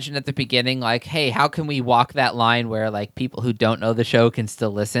imagined at the beginning, like, hey, how can we walk that line where like people who don't know the show can still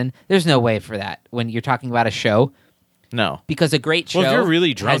listen? There's no way for that when you're talking about a show, No. because a great show Well, if you're really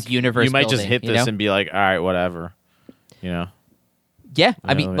has drunk, universe you might just building, hit you this know? and be like, all right, whatever. You know? Yeah,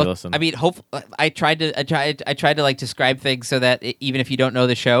 I Yeah, mean, let me look, listen. I mean, I tried to like describe things so that even if you don't know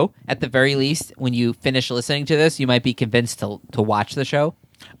the show, at the very least, when you finish listening to this, you might be convinced to watch the show.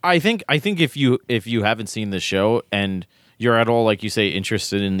 I think if you haven't seen the show and you're at all, like you say,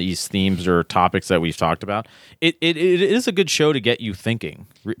 interested in these themes or topics that we've talked about, it is a good show to get you thinking.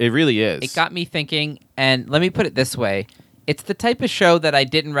 It really is. It got me thinking, and let me put it this way: it's the type of show that I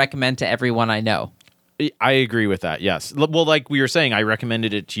didn't recommend to everyone I know. I agree with that. Yes. Well, like we were saying, I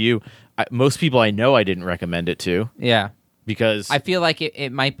recommended it to you. Most people I know, I didn't recommend it to, Yeah, because I feel like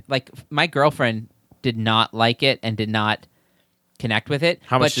it might, like my girlfriend did not like it and did not connect with it.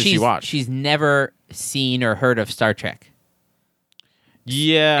 How much but did she she's- watch? She's never seen or heard of Star Trek.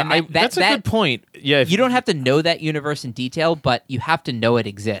 yeah, And that's a good point. Yeah, You don't have to know that universe in detail, but you have to know it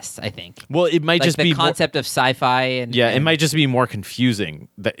exists, I think. Well, it might Like just the be concept of sci-fi and It and- might just be more confusing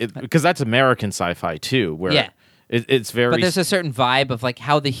because that's American sci-fi too, where Yeah. it's very. but there's a certain vibe of like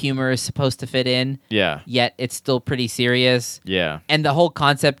how the humor is supposed to fit in, yeah, yet it's still pretty serious. yeah, And the whole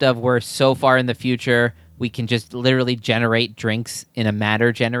concept of we're so far in the future, we can just literally generate drinks in a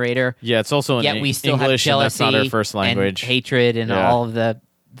matter generator. yeah. It's also in Yet we still English, have and jealousy that's not our first language. and hatred and Yeah. all of the,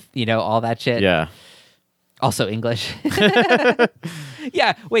 all that shit. Yeah. Also English.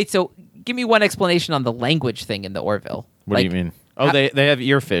 Yeah. Wait. So give me one explanation on the language thing in the Orville. What do you mean? Oh, how- they have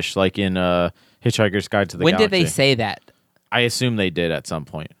earfish like in Hitchhiker's Guide to the When Galaxy. did they say that? I assume they did at some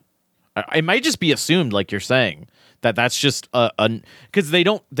point. It might just be assumed, like you're saying, that that's just because they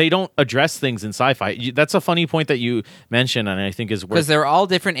don't address things in sci-fi. That's a funny point that you mentioned, and I think is Because worth. they're all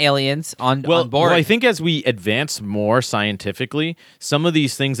different aliens on Well, board. I think as we advance more scientifically, some of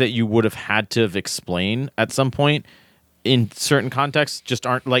these things that you would have had to have explained at some point in certain contexts just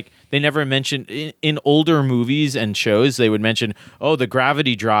aren't, like, they never mentioned in older movies and shows. They would mention, oh, the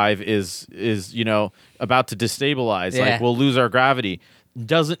gravity drive is about to destabilize. Yeah. Like, we'll lose our gravity.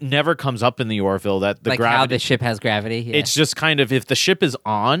 Never comes up in the Orville that the like how gravity. the ship has gravity. Yeah. It's just kind of, if the ship is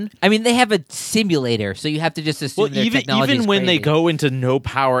on. I mean, they have a simulator, so you have to just assume Well, their technology even is when they crazy. go into no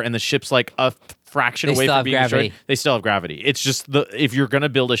power and the ship's like a fraction They away still from have being gravity. destroyed, they still have gravity. It's just if you're gonna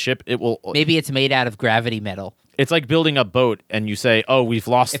build a ship, it will. Maybe it's made out of gravity metal. It's like building a boat, and you say, "Oh, we've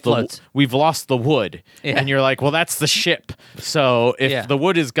lost It floats. we've lost the wood," Yeah. and you're like, "Well, that's the ship." So if Yeah. the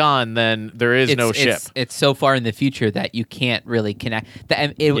wood is gone, then there is no ship. It's so far in the future that you can't really connect.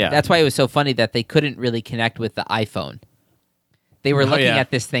 Yeah. That's why it was so funny that they couldn't really connect with the iPhone. They were looking yeah.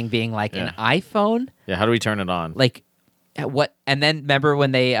 at this thing being like an Yeah. iPhone, Yeah, how do we turn it on? like what? And then remember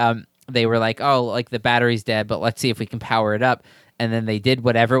when they were like, oh, like the battery's dead, but let's see if we can power it up. And then they did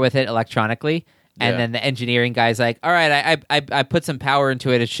whatever with it electronically. And Yeah. then the engineering guy's like, all right, I put some power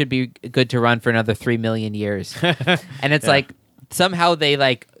into it. It should be good to run for another 3 million years. And it's like somehow they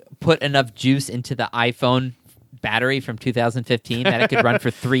like put enough juice into the iPhone battery from 2015 that it could run for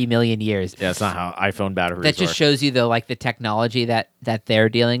 3 million years. Yeah, it's not how iPhone batteries That just work. shows you though, like the technology that they're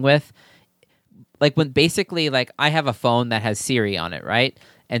dealing with. Like when basically like I have a phone that has Siri on it, right?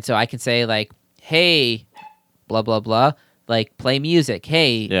 And so I can say like, hey, blah, blah, blah. Like play music.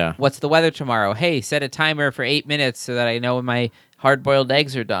 Hey, Yeah. what's the weather tomorrow? Hey, set a timer for 8 minutes so that I know when my hard-boiled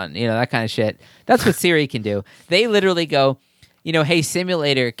eggs are done. You know, that kind of shit. That's what Siri can do. They literally go, hey,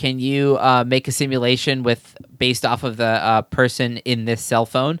 simulator, can you make a simulation based off of the person in this cell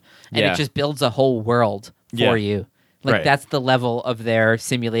phone? And Yeah. it just builds a whole world for Yeah. you. Like Right. that's the level of their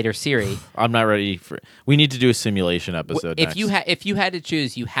simulator Siri. I'm not ready for. We need to do a simulation episode. If you had to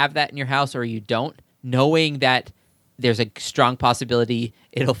choose, you have that in your house or you don't, knowing that there's a strong possibility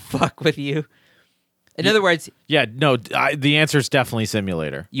it'll fuck with you. In other words, the answer is definitely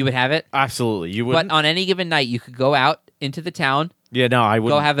simulator. you would have it. Absolutely, you But wouldn't. on any given night, you could go out into the town, Yeah, no, I go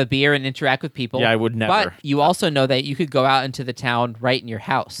wouldn't. have a beer, and interact with people. Yeah, I would never. But you also know that you could go out into the town right in your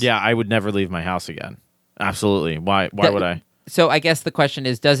house. Yeah, I would never leave my house again. Absolutely. Why would I? So I guess the question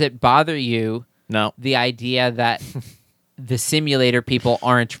is, does it bother you, No. the idea that the simulator people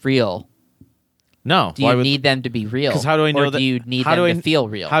aren't real? No. Do you need them to be real? Because how do I know or that? do you need how them do I, to feel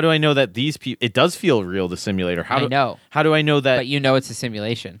real? How do I know that these people? It does feel real. The simulator. I know. How do I know that? But you know it's a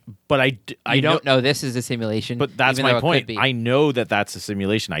simulation. But I You don't know this is a simulation. But that's even though my it point. could be. I know that that's a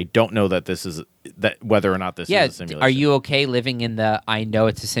simulation. I don't know that this is that whether or not this is a simulation. Are you okay living in the I know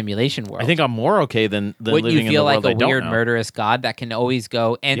it's a simulation world? I think I'm more okay than Wouldn't living you feel in the like world a I don't weird know. murderous god that can always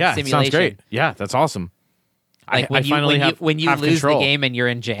go end Yeah, it simulation? sounds great. Yeah, that's awesome. Like I finally when you have lose control. the game and you're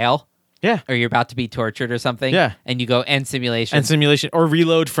in jail, Yeah, or you're about to be tortured or something, Yeah. and you go end simulation. and simulation or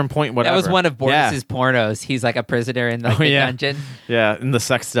reload from point whatever. That was one of Yeah. Boris's pornos. He's like a prisoner in the yeah. dungeon. Yeah, in the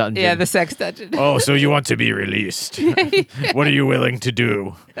sex dungeon. Yeah, the sex dungeon. Oh, so you want to be released? What are you willing to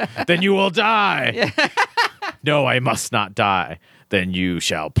do? Then you will die. No, I must not die. Then you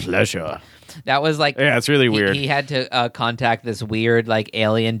shall pleasure. That was like Yeah, it's really weird. He had to contact this weird like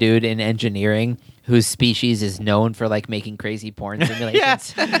alien dude in engineering whose species is known for like making crazy porn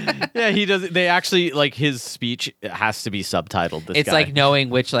simulations. Yeah, he does. They actually like his speech has to be subtitled. This It's guy. like knowing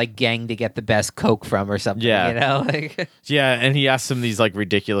which like gang to get the best coke from or something. Yeah. You know, like yeah, and he asked him these like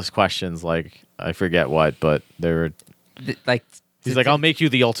ridiculous questions, like I forget what, but they were. like He's like, I'll make you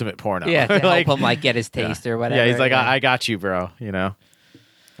the ultimate porno. yeah, to like, help him like get his taste or whatever. yeah, he's like, I got you, bro. You know.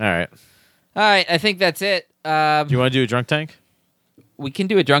 All right. All right, I think that's it. Do you want to do a drunk tank? We can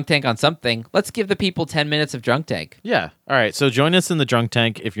do a drunk tank on something. Let's give the people 10 minutes of drunk tank. Yeah. All right. So join us in the drunk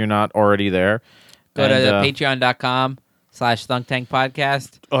tank if you're not already there. Go to patreon.com/Thunk Tank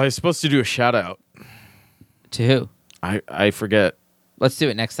Podcast. Oh, I was supposed to do a shout out. To who? I forget. Let's do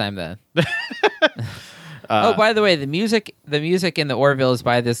it next time then. Oh, by the way, the music in the Orville is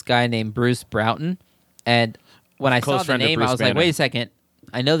by this guy named Bruce Broughton. And when I saw Close the friend of name, Bruce I was like, Banner. wait a second.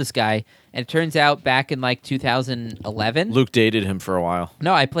 I know this guy. And it turns out back in like 2011. Luke dated him for a while.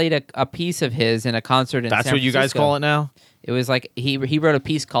 No, I played a piece of his in a concert in That's San what you guys Francisco. call it now? It was like he wrote a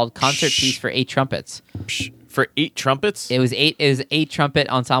piece called Concert Piece for 8 Trumpets. Psh, for 8 trumpets? It was 8 trumpet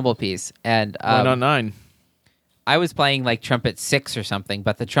ensemble piece. And Why not 9? I was playing like trumpet 6 or something,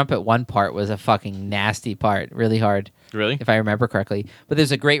 but the trumpet 1 part was a fucking nasty part, really hard. Really? If I remember correctly. But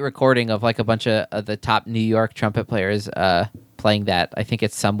there's a great recording of like a bunch of the top New York trumpet players playing that. I think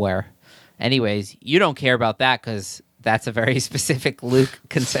it's somewhere. Anyways, you don't care about that because that's a very specific Luke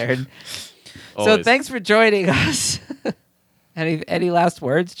concern. So Always. thanks for joining us. Any last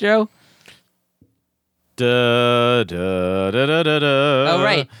words, Joe? Da, da, da, da, da, da. Oh,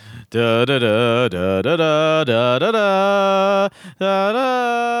 right. Da, da, da, da, da, da, da, da, da,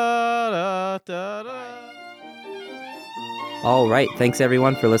 da, da, da, da. All right. Thanks,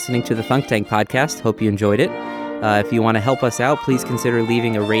 everyone, for listening to the Thunk Tank podcast. Hope you enjoyed it. If you want to help us out, please consider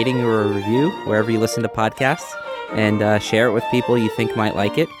leaving a rating or a review wherever you listen to podcasts, and share it with people you think might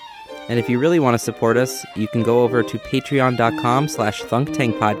like it. And if you really want to support us, you can go over to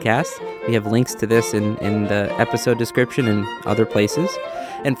patreon.com/ThunkTankPodcast. We have links to this in the episode description and other places.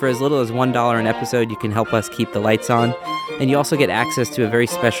 And for as little as $1 an episode, you can help us keep the lights on. And you also get access to a very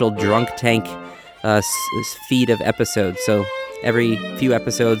special Drunk Tank feed of episodes. So every few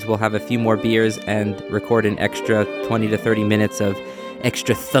episodes, we'll have a few more beers and record an extra 20 to 30 minutes of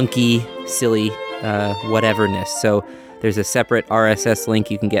extra thunky, silly whateverness. So there's a separate RSS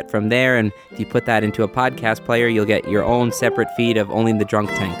link you can get from there, and if you put that into a podcast player, you'll get your own separate feed of only the Drunk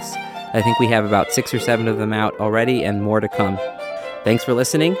Tanks. I think we have about 6 or 7 of them out already, and more to come. Thanks for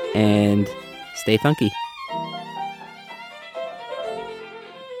listening, and stay funky.